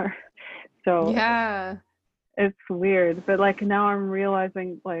way more. So Yeah. it's weird, but like now I'm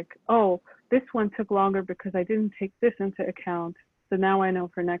realizing, like, oh, this one took longer because I didn't take this into account. So now I know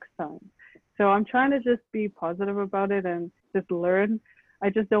for next time. So I'm trying to just be positive about it and just learn. I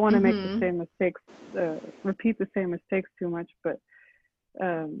just don't want to make the Mm-hmm. same mistakes, repeat the same mistakes too much.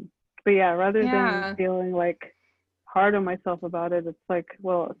 Um, but yeah, rather than Yeah. feeling like hard on myself about it, it's like,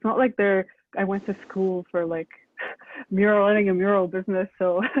 well, it's not like I went to school for like running a mural business.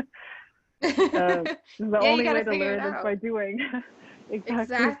 So uh, the Yeah, you only got to way to figure it learn is out. by doing. Exactly.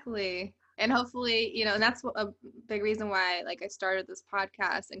 Exactly. And hopefully, you know, and that's a big reason why like I started this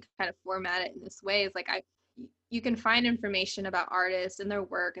podcast and kind of format it in this way is like you can find information about artists and their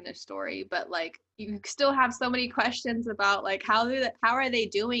work and their story, but like you still have so many questions about like how are they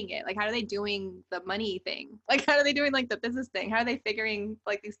doing it? Like how are they doing the money thing? Like how are they doing like the business thing? How are they figuring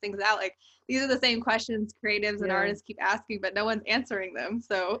like these things out? Like these are the same questions creatives and Yeah. artists keep asking, but no one's answering them.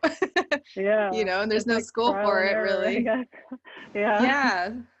 So, you Yeah. know, and there's It's no like school trial for and it error, I really. guess. Yeah. Yeah.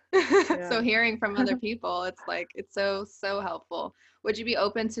 Yeah. So hearing from other people, it's like it's so helpful. Would you be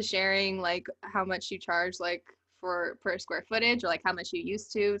open to sharing like how much you charge like for per square footage or like how much you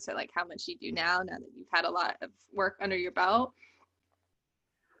used to like how much you do now that you've had a lot of work under your belt?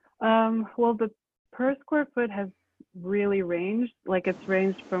 Well, the per square foot has really ranged. Like it's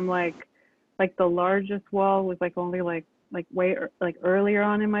ranged from like the largest wall was like only like way like earlier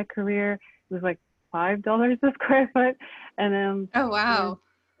on in my career, it was like $5 a square foot, and then Oh, there's wow.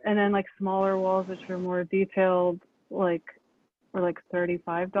 and then like smaller walls which are more detailed, like were like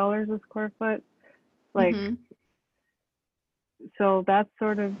 $35 a square foot. Like Mm-hmm. so that's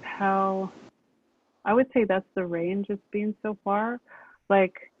sort of how I would say that's the range it's been so far.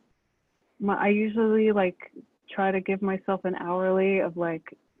 Like I usually like try to give myself an hourly of like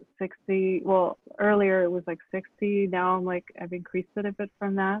 60. Well, earlier it was like 60. Now I'm like I've increased it a bit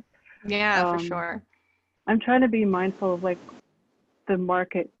from that. Yeah, for Um, sure. I'm trying to be mindful of like the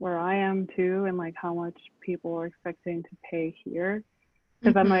market where I am too, and like how much people are expecting to pay here.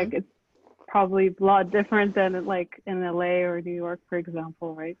 Because I'm Mm-hmm. like it's probably a lot different than like in LA or New York, for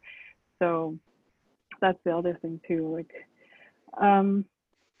example, right? So that's the other thing too. Like, um,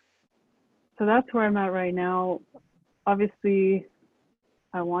 so that's where I'm at right now. Obviously,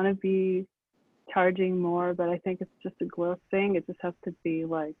 I want to be charging more, but I think it's just a growth thing. It just has to be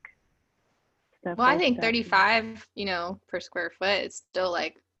like step Well, I by think step. 35, per square foot is still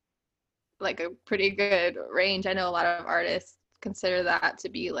like a pretty good range. I know a lot of artists consider that to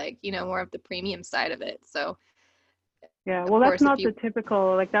be like, more of the premium side of it. So, Yeah, of well, that's course, if not the you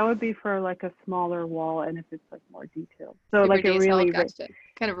typical, like that would be for like a smaller wall and if it's like more detailed. So super like it detailed, really, gotcha.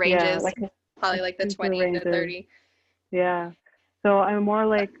 Kind of yeah, ranges, like probably it like the super 20 to ranges. 30. Yeah. So I'm more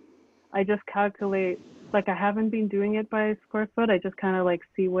like, I just calculate, like I haven't been doing it by square foot. I just kind of like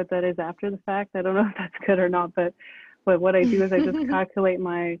see what that is after the fact. I don't know if that's good or not, but what I do is I just calculate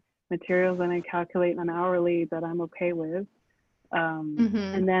my materials and I calculate an hourly that I'm okay with. Mm-hmm.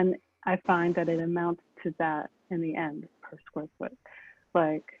 And then I find that it amounts to that in the end per square foot.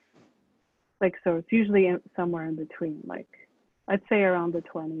 Like, like so it's usually somewhere in between. Like, I'd say around the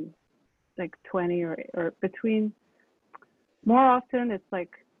 20, like 20 or between. More often, it's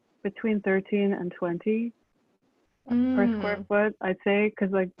like between 13 and 20 per square Mm. foot. I'd say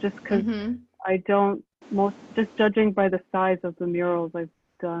because like just because Mm-hmm. I don't most just judging by the size of the murals I've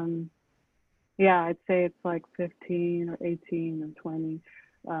done. Yeah, I'd say it's like 15 or 18 and 20.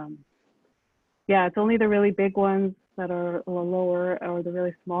 Um, Yeah, it's only the really big ones that are a little lower or the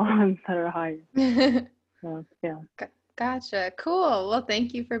really small ones that are higher. So, yeah. Gotcha. Cool. Well,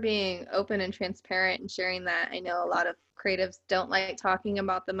 thank you for being open and transparent and sharing that. I know a lot of creatives don't like talking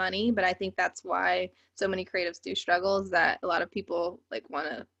about the money, but I think that's why so many creatives do struggle is that a lot of people like want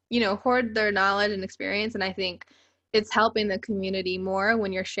to, hoard their knowledge and experience. And I think it's helping the community more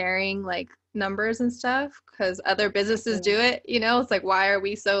when you're sharing like numbers and stuff because other businesses Yeah. do it, it's like, why are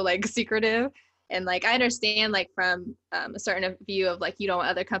we so like secretive? And like I understand like from a certain view of like you don't want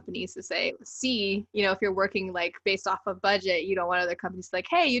other companies to say, see, if you're working like based off of budget, you don't want other companies to like,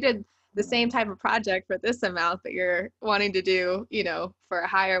 hey, you did the same type of project for this amount that you're wanting to do, for a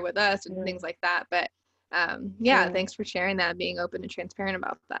hire with us and Yeah. things like that. But yeah, Yeah. thanks for sharing that, being open and transparent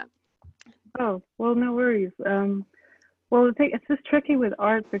about that. Oh, well, no worries. Well, the thing, it's just tricky with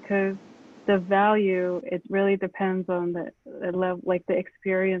art because the value, it really depends on the level, like the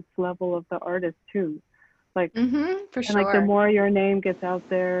experience level of the artist too. Like, Mm-hmm, for and like the sure. more your name gets out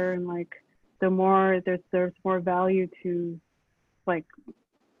there and like the more there's more value to like,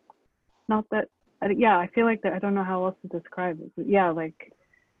 not that, yeah, I feel like that, I don't know how else to describe it, but yeah, like,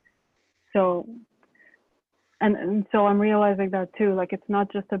 so and so I'm realizing that too, like it's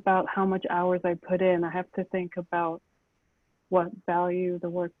not just about how much hours I put in. I have to think about what value the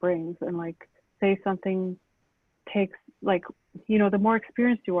work brings, and like say something takes like, the more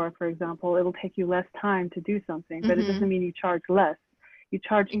experienced you are, for example, it'll take you less time to do something, but it doesn't Mm-hmm, mean you charge less. You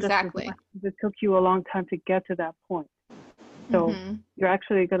charge just as much exactly. because it took you a long time to get to that point. So Mm-hmm. you're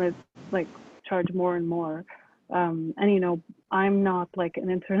actually going to like charge more and more. And I'm not like an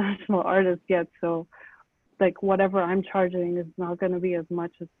international artist yet, so like whatever I'm charging is not going to be as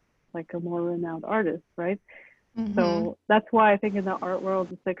much as like a more renowned artist, right? Mm-hmm. So that's why I think in the art world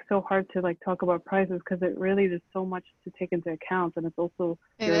it's like so hard to like talk about prices because it really there's so much to take into account, and it's also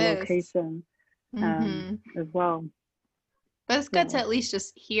It your is. location Mm-hmm. as well. But it's good to Yeah, at least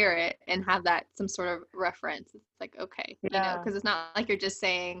just hear it and have that some sort of reference. It's like, okay, yeah, because it's not like you're just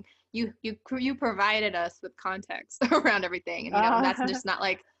saying you provided us with context around everything, and that's uh, just not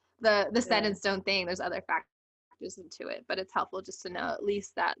like the set yeah. in stone thing. There's other factors into it, but it's helpful just to know at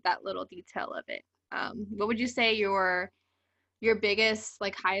least that little detail of it. What would you say your biggest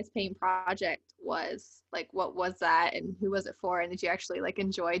like highest paying project was? Like, what was that, and who was it for, and did you actually like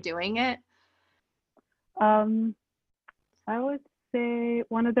enjoy doing it? Um, I would say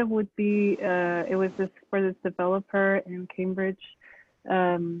one of them would be it was this for this developer in Cambridge.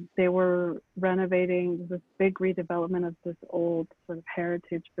 They were renovating this big redevelopment of this old sort of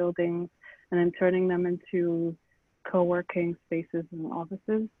heritage buildings and then turning them into co-working spaces and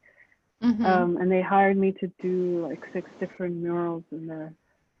offices. Mm-hmm. And they hired me to do like 6 different murals in there.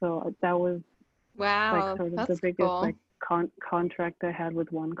 So that was like Wow, sort of the that's biggest cool. like contract I had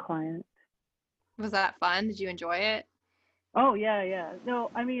with one client. Was that fun? Did you enjoy it? Oh yeah, yeah. No,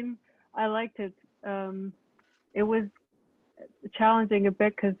 I mean I liked it. It was challenging a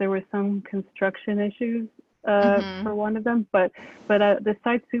bit because there were some construction issues Mm-hmm. for one of them, but the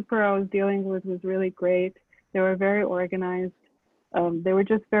site super I was dealing with was really great. They were very organized. They were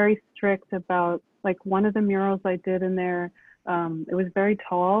just very strict about like one of the murals I did in there. It was very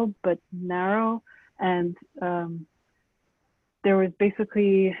tall but narrow, and there was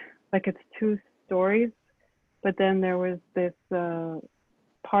basically like it's 2 stories, but then there was this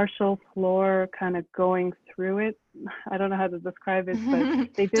partial floor kind of going through it. I don't know how to describe it, but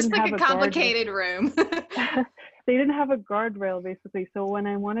they Just didn't like have a a guardrail. complicated room. They didn't have a guardrail basically. So when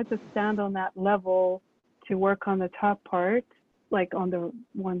I wanted to stand on that level to work on the top part, like on the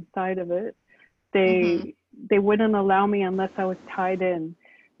one side of it, Mm-hmm. they wouldn't allow me unless I was tied in,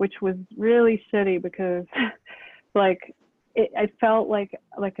 which was really shitty because like I felt like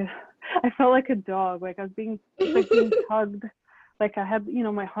a I felt like a dog. Like I was being it's like being tugged. Like I had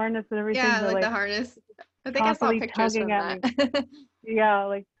my harness and everything, Yeah, but like the like harness. I think I saw constantly pictures tugging from at that. me. Yeah,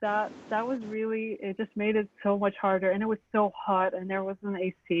 like that was really it just made it so much harder, and it was so hot, and there wasn't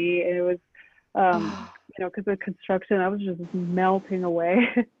AC, and it was Oh, because of construction, I was just melting away.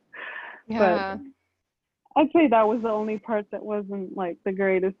 But yeah. I'd say that was the only part that wasn't like the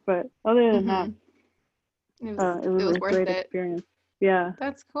greatest, but other than that, Mm-hmm. it It was was a worth great it. experience. Yeah.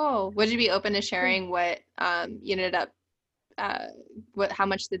 That's cool. Would you be open to sharing what you ended up uh what how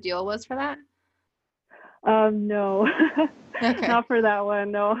much the deal was for that? No, Okay. not for that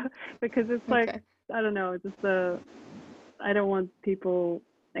one. No, because it's like Okay. I don't know. Just I don't want people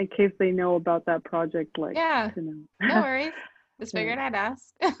in case they know about that project, like Yeah. to No know. worries. Just Yeah. figured I'd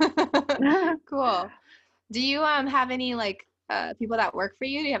ask. Cool. Do you have any like people that work for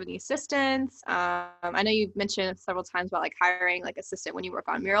you? Do you have any assistants? I know you've mentioned several times about like hiring like assistant when you work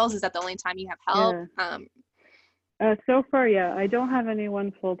on murals. Is that the only time you have help? Yeah. So far, yeah, I don't have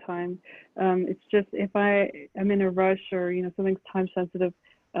anyone full time. It's just if I am in a rush or something's time sensitive,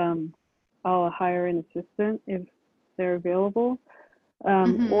 um, I'll hire an assistant if they're available.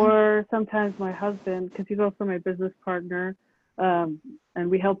 Mm-hmm. Or sometimes my husband, because he's also my business partner, um, and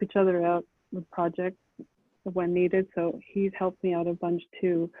we help each other out with projects when needed. So he's helped me out a bunch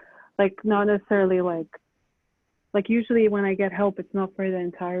too. Like not necessarily like usually when I get help, it's not for the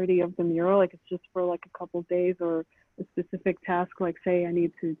entirety of the mural. Like it's just for like a couple days or a specific task. Like say I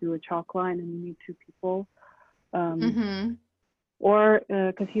need to do a chalk line and you need 2 people. Um, Mm-hmm. or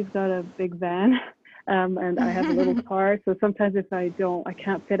because he's got a big van, and I have a little car. So sometimes if I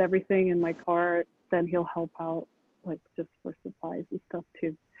can't fit everything in my car, then he'll help out, like just for supplies and stuff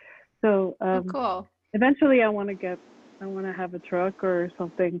too. So Oh, cool. eventually, I want to have a truck or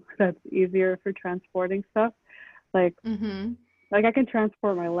something that's easier for transporting stuff. Like Mm-hmm. like I can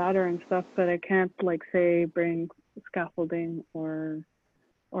transport my ladder and stuff, but I can't like say bring scaffolding or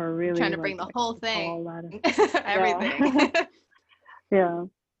Trying really to bring like the whole extra thing. tall ladder. Everything. Yeah. Yeah.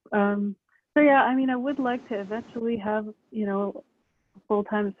 Um, so yeah, I mean, I would like to eventually have, a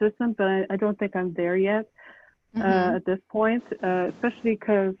full-time assistant, but I don't think I'm there yet Mm-hmm. at this point, especially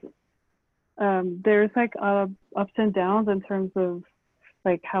because there's like ups and downs in terms of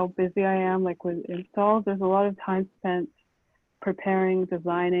like how busy I am, like with installs. There's a lot of time spent preparing,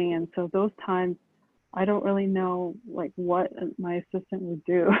 designing, and so those times I don't really know like what my assistant would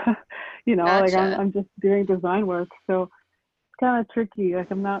do. Like Gotcha. I'm just doing design work, so it's kind of tricky. Like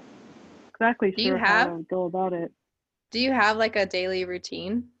I'm not exactly Do you sure how have to go about it. do you have like a daily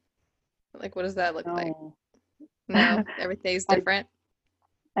routine? Like what does that look like? No. No, every day's I different.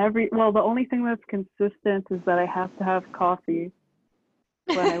 well, the only thing that's consistent is that I have to have coffee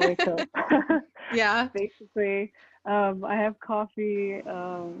when I wake up. Yeah. Basically, I have coffee,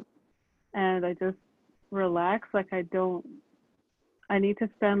 and I just relax. Like I don't. I need to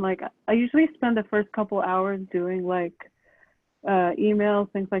spend like I usually spend the first couple hours doing like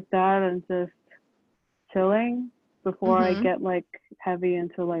emails, things like that, and just chilling before I Mm-hmm. get like heavy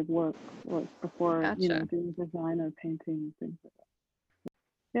into like work, like before Gotcha. doing design or painting and things like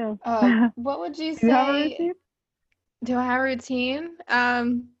that. Uh, Yeah. what would you Do you have a say? routine? Do I have a routine?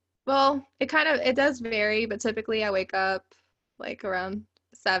 Well, it does vary, but typically I wake up like around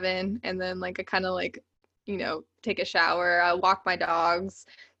 7 and then like I kind of like, take a shower, I walk my dogs,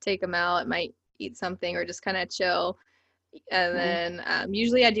 take them out, I might eat something or just kind of chill. And Nice. then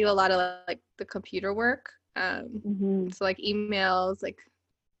usually I do a lot of like the computer work. Mhm. So like emails, like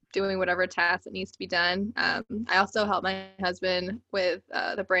doing whatever task that needs to be done. I also help my husband with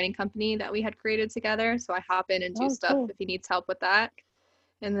the branding company that we had created together. So I hop in and do Oh, stuff cool. if he needs help with that.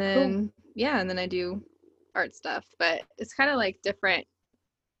 And Cool. then, yeah, and then I do art stuff. But it's kind of like different,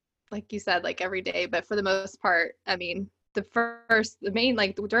 like you said, like every day. But for the most part, I mean, the main,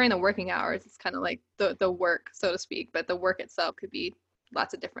 like during the working hours, it's kind of like the work, so to speak. But the work itself could be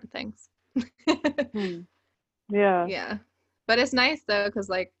lots of different things. Hmm. Yeah. Yeah. But it's nice though, because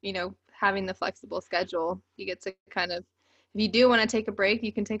like, having the flexible schedule, you get to kind of, if you do want to take a break,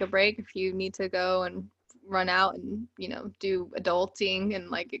 you can take a break. If you need to go and run out and, do adulting and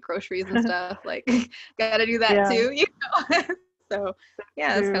like get groceries and stuff, like gotta do that Yeah. too, So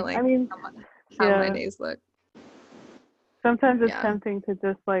yeah, that's kind of True. I like mean, how my yeah. days look. Sometimes it's Yeah. tempting to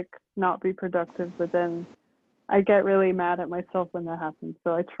just like not be productive, but then I get really mad at myself when that happens.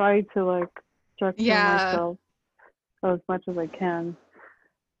 So I try to like structure Yeah. myself as much as I can.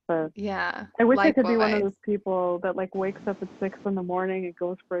 But Yeah. I wish I could be one of Likewise. those people that like wakes up at 6 in the morning and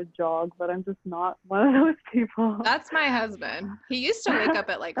goes for a jog, but I'm just not one of those people. That's my husband. He used to wake up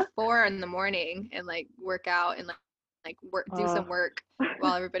at like 4 in the morning and like work out and like work, do uh, some work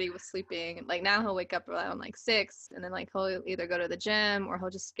while everybody was sleeping. And like now he'll wake up around like 6 and then like he'll either go to the gym or he'll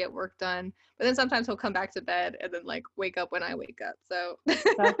just get work done. But then sometimes he'll come back to bed and then like wake up when I wake up. So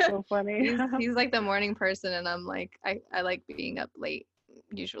that's so funny. he's like the morning person and I'm like I like being up late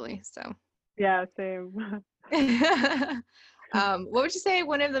usually. So Yeah, same. what would you say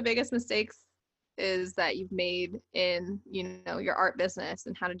one of the biggest mistakes is that you've made in, your art business,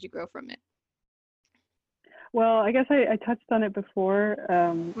 and how did you grow from it? Well, I guess I touched on it before,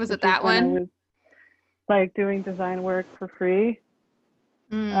 Was it which is that when I one? was like doing design work for free,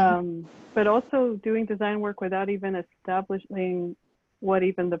 Mm, but also doing design work without even establishing what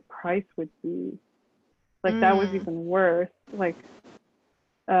even the price would be. Like that was mm, even worse.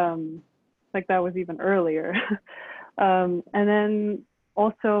 Um, like that was even earlier. And then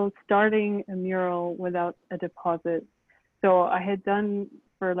also starting a mural without a deposit. So I had done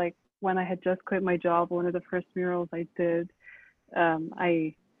for like when I had just quit my job, one of the first murals I did,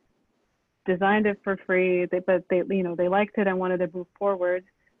 I designed it for free, but they liked it and wanted to move forward.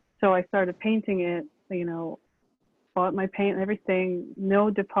 So I started painting it, bought my paint and everything, no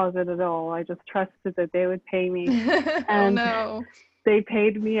deposit at all. I just trusted that they would pay me. oh And no. they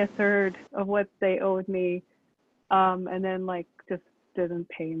paid me a third of what they owed me, and then like just didn't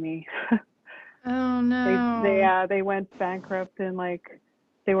pay me. Oh They no. yeah, they went bankrupt and like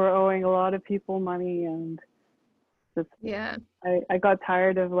they were owing a lot of people money, and just Yeah. I got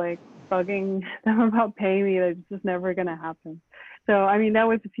tired of like bugging them about paying me. It's just never gonna happen. So I mean that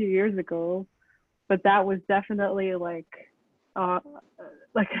was a few years ago, but that was definitely uh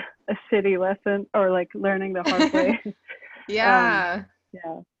like a shitty lesson, or like learning the hard way. um Yeah.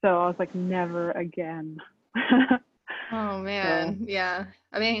 yeah, so I was like never again. Oh So man. Yeah.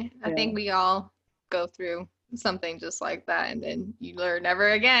 I mean, I yeah, think we all go through something just like that, and then you learn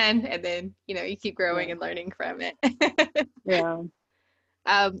never again, and then, you keep growing yeah, and learning from it. yeah.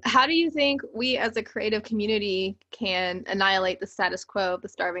 How do you think we as a creative community can annihilate the status quo of the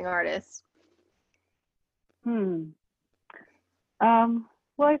starving artist? Hmm.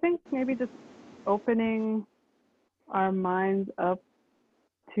 Well, I think maybe just opening our minds up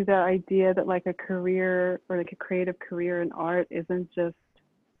to the idea that like a career or like a creative career in art isn't just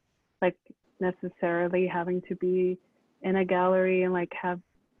like necessarily having to be in a gallery and like have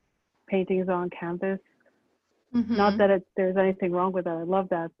paintings on canvas. Not Mm-hmm. that there's anything wrong with that. I love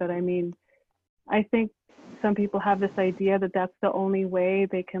that, but I mean, I think some people have this idea that that's the only way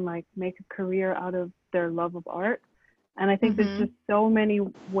they can like make a career out of their love of art. And I think there's Mm-hmm. just so many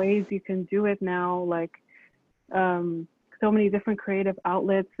ways you can do it now, like um, so many different creative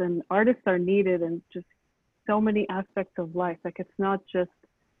outlets, and artists are needed in just so many aspects of life. Like it's not just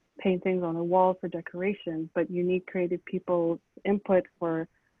paintings on a wall for decoration, but you need creative people's input for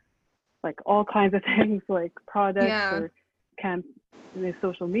like all kinds of things, like products Yeah. or can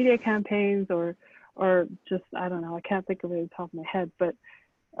social media campaigns, or just I don't know. I can't think of it at the top of my head, but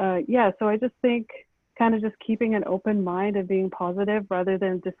yeah. So I just think kind of just keeping an open mind and being positive rather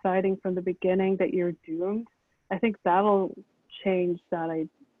than deciding from the beginning that you're doomed. I think that'll change that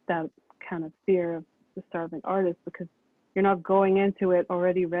kind of fear of the starving artist, because you're not going into it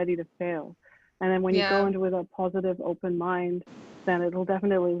already ready to fail. And then when you go Yeah. into it with a positive, open mind, then it'll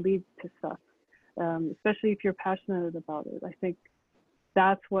definitely lead to stuff. Especially if you're passionate about it. I think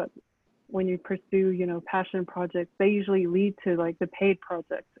that's what when you pursue, passion projects, they usually lead to like the paid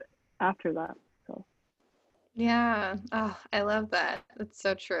projects after that. So Yeah. Oh, I love that. That's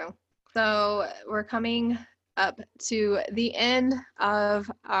so true. So we're coming up to the end of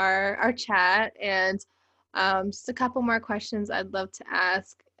our chat, and just a couple more questions I'd love to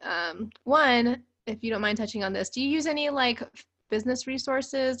ask. One, if you don't mind touching on this, do you use any like business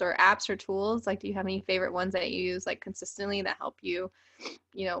resources or apps or tools? Like, do you have any favorite ones that you use like consistently that help you,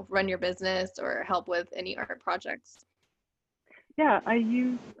 run your business or help with any art projects? Yeah, I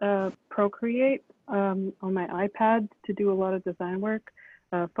use Procreate on my iPad to do a lot of design work,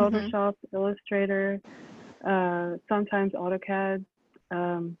 Mm-hmm. Photoshop, Illustrator, sometimes AutoCAD.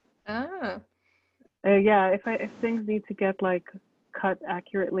 Um, Ah. yeah, if things need to get like cut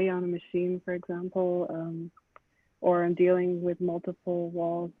accurately on a machine, for example, or I'm dealing with multiple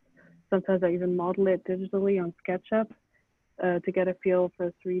walls, sometimes I even model it digitally on SketchUp to get a feel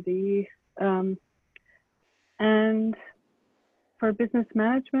for 3D. Um, and for business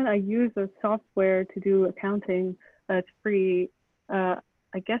management, I use a software to do accounting. It's free. Uh,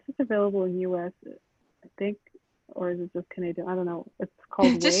 I guess it's available in US, I think, or is it just Canadian? I don't know. It's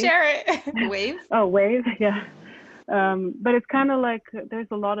called Just Wave. share it. Wave. Oh, Wave, yeah. But it's kind of like there's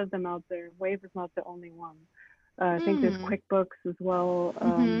a lot of them out there. Wave is not the only one. I think there's Hmm. QuickBooks as well.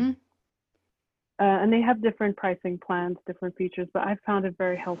 Mm-hmm. And they have different pricing plans, different features, but I found it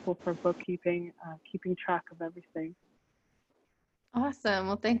very helpful for bookkeeping, keeping track of everything. Awesome.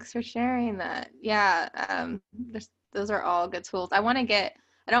 Well, thanks for sharing that. Yeah, those are all good tools. I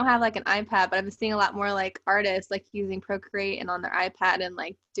don't have like an iPad, but I've been seeing a lot more like artists like using Procreate and on their iPad and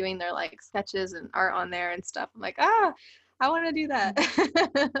like doing their like sketches and art on there and stuff. I'm like, I want to do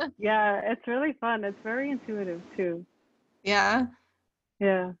that. Yeah, it's really fun. It's very intuitive too. Yeah,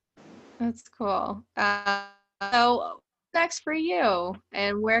 Yeah. that's cool. So what's next for you,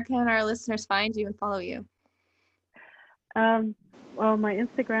 and where can our listeners find you and follow you? Um, well, my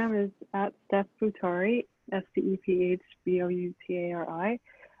Instagram is at Steph Boutari, STEPHBOUTARI.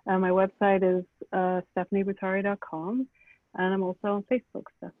 My website is stephanieboutari.com. And I'm also on Facebook,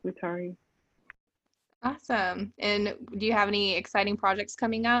 Steph Boutari. Awesome. And do you have any exciting projects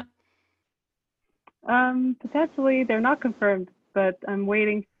coming up? Potentially, they're not confirmed, but I'm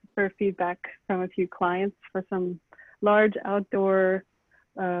waiting for feedback from a few clients for some large outdoor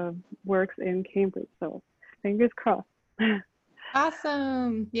uh, works in Cambridge. So fingers crossed.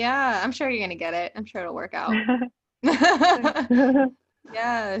 Awesome. Yeah, I'm sure you're gonna get it. I'm sure it'll work out. Thanks.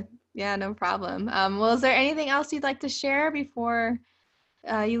 Yeah, yeah, no problem. Well, is there anything else you'd like to share before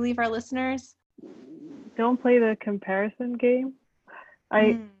you leave our listeners? Don't play the comparison game. I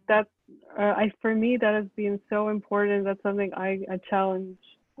Mm. that I for me that has been so important. That's something I challenge.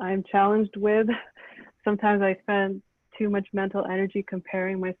 I'm challenged with. Sometimes I spend too much mental energy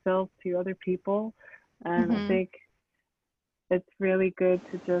comparing myself to other people, and I Mm-hmm. think it's really good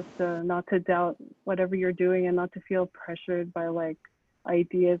to just not to doubt whatever you're doing and not to feel pressured by like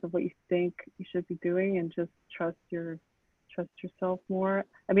ideas of what you think you should be doing and just trust yourself more.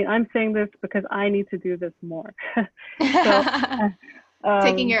 I mean, I'm saying this because I need to do this more. So,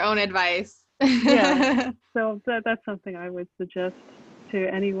 Taking um, your own advice. yeah. So that's something I would suggest to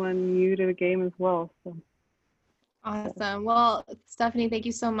anyone new to the game as well. So, yeah. Awesome. Well, Stephanie, thank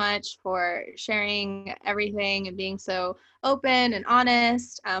you so much for sharing everything and being so open and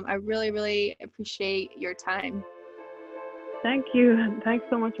honest. I really, really appreciate your time. Thank you. Thanks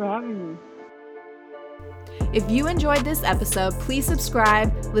so much for having me. If you enjoyed this episode, please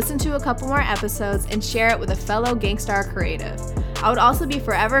subscribe, listen to a couple more episodes, and share it with a fellow Gangstar creative. I would also be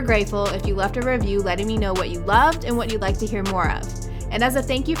forever grateful if you left a review letting me know what you loved and what you'd like to hear more of. And as a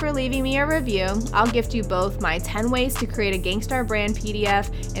thank you for leaving me a review, I'll gift you both my 10 ways to create a Gangstar brand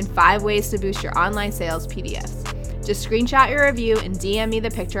PDF and 5 ways to boost your online sales PDFs. Just screenshot your review and DM me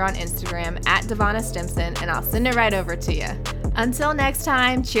the picture on Instagram at Devonna Stimson, and I'll send it right over to you. Until next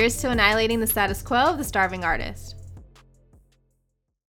time, cheers to annihilating the status quo of the starving artist.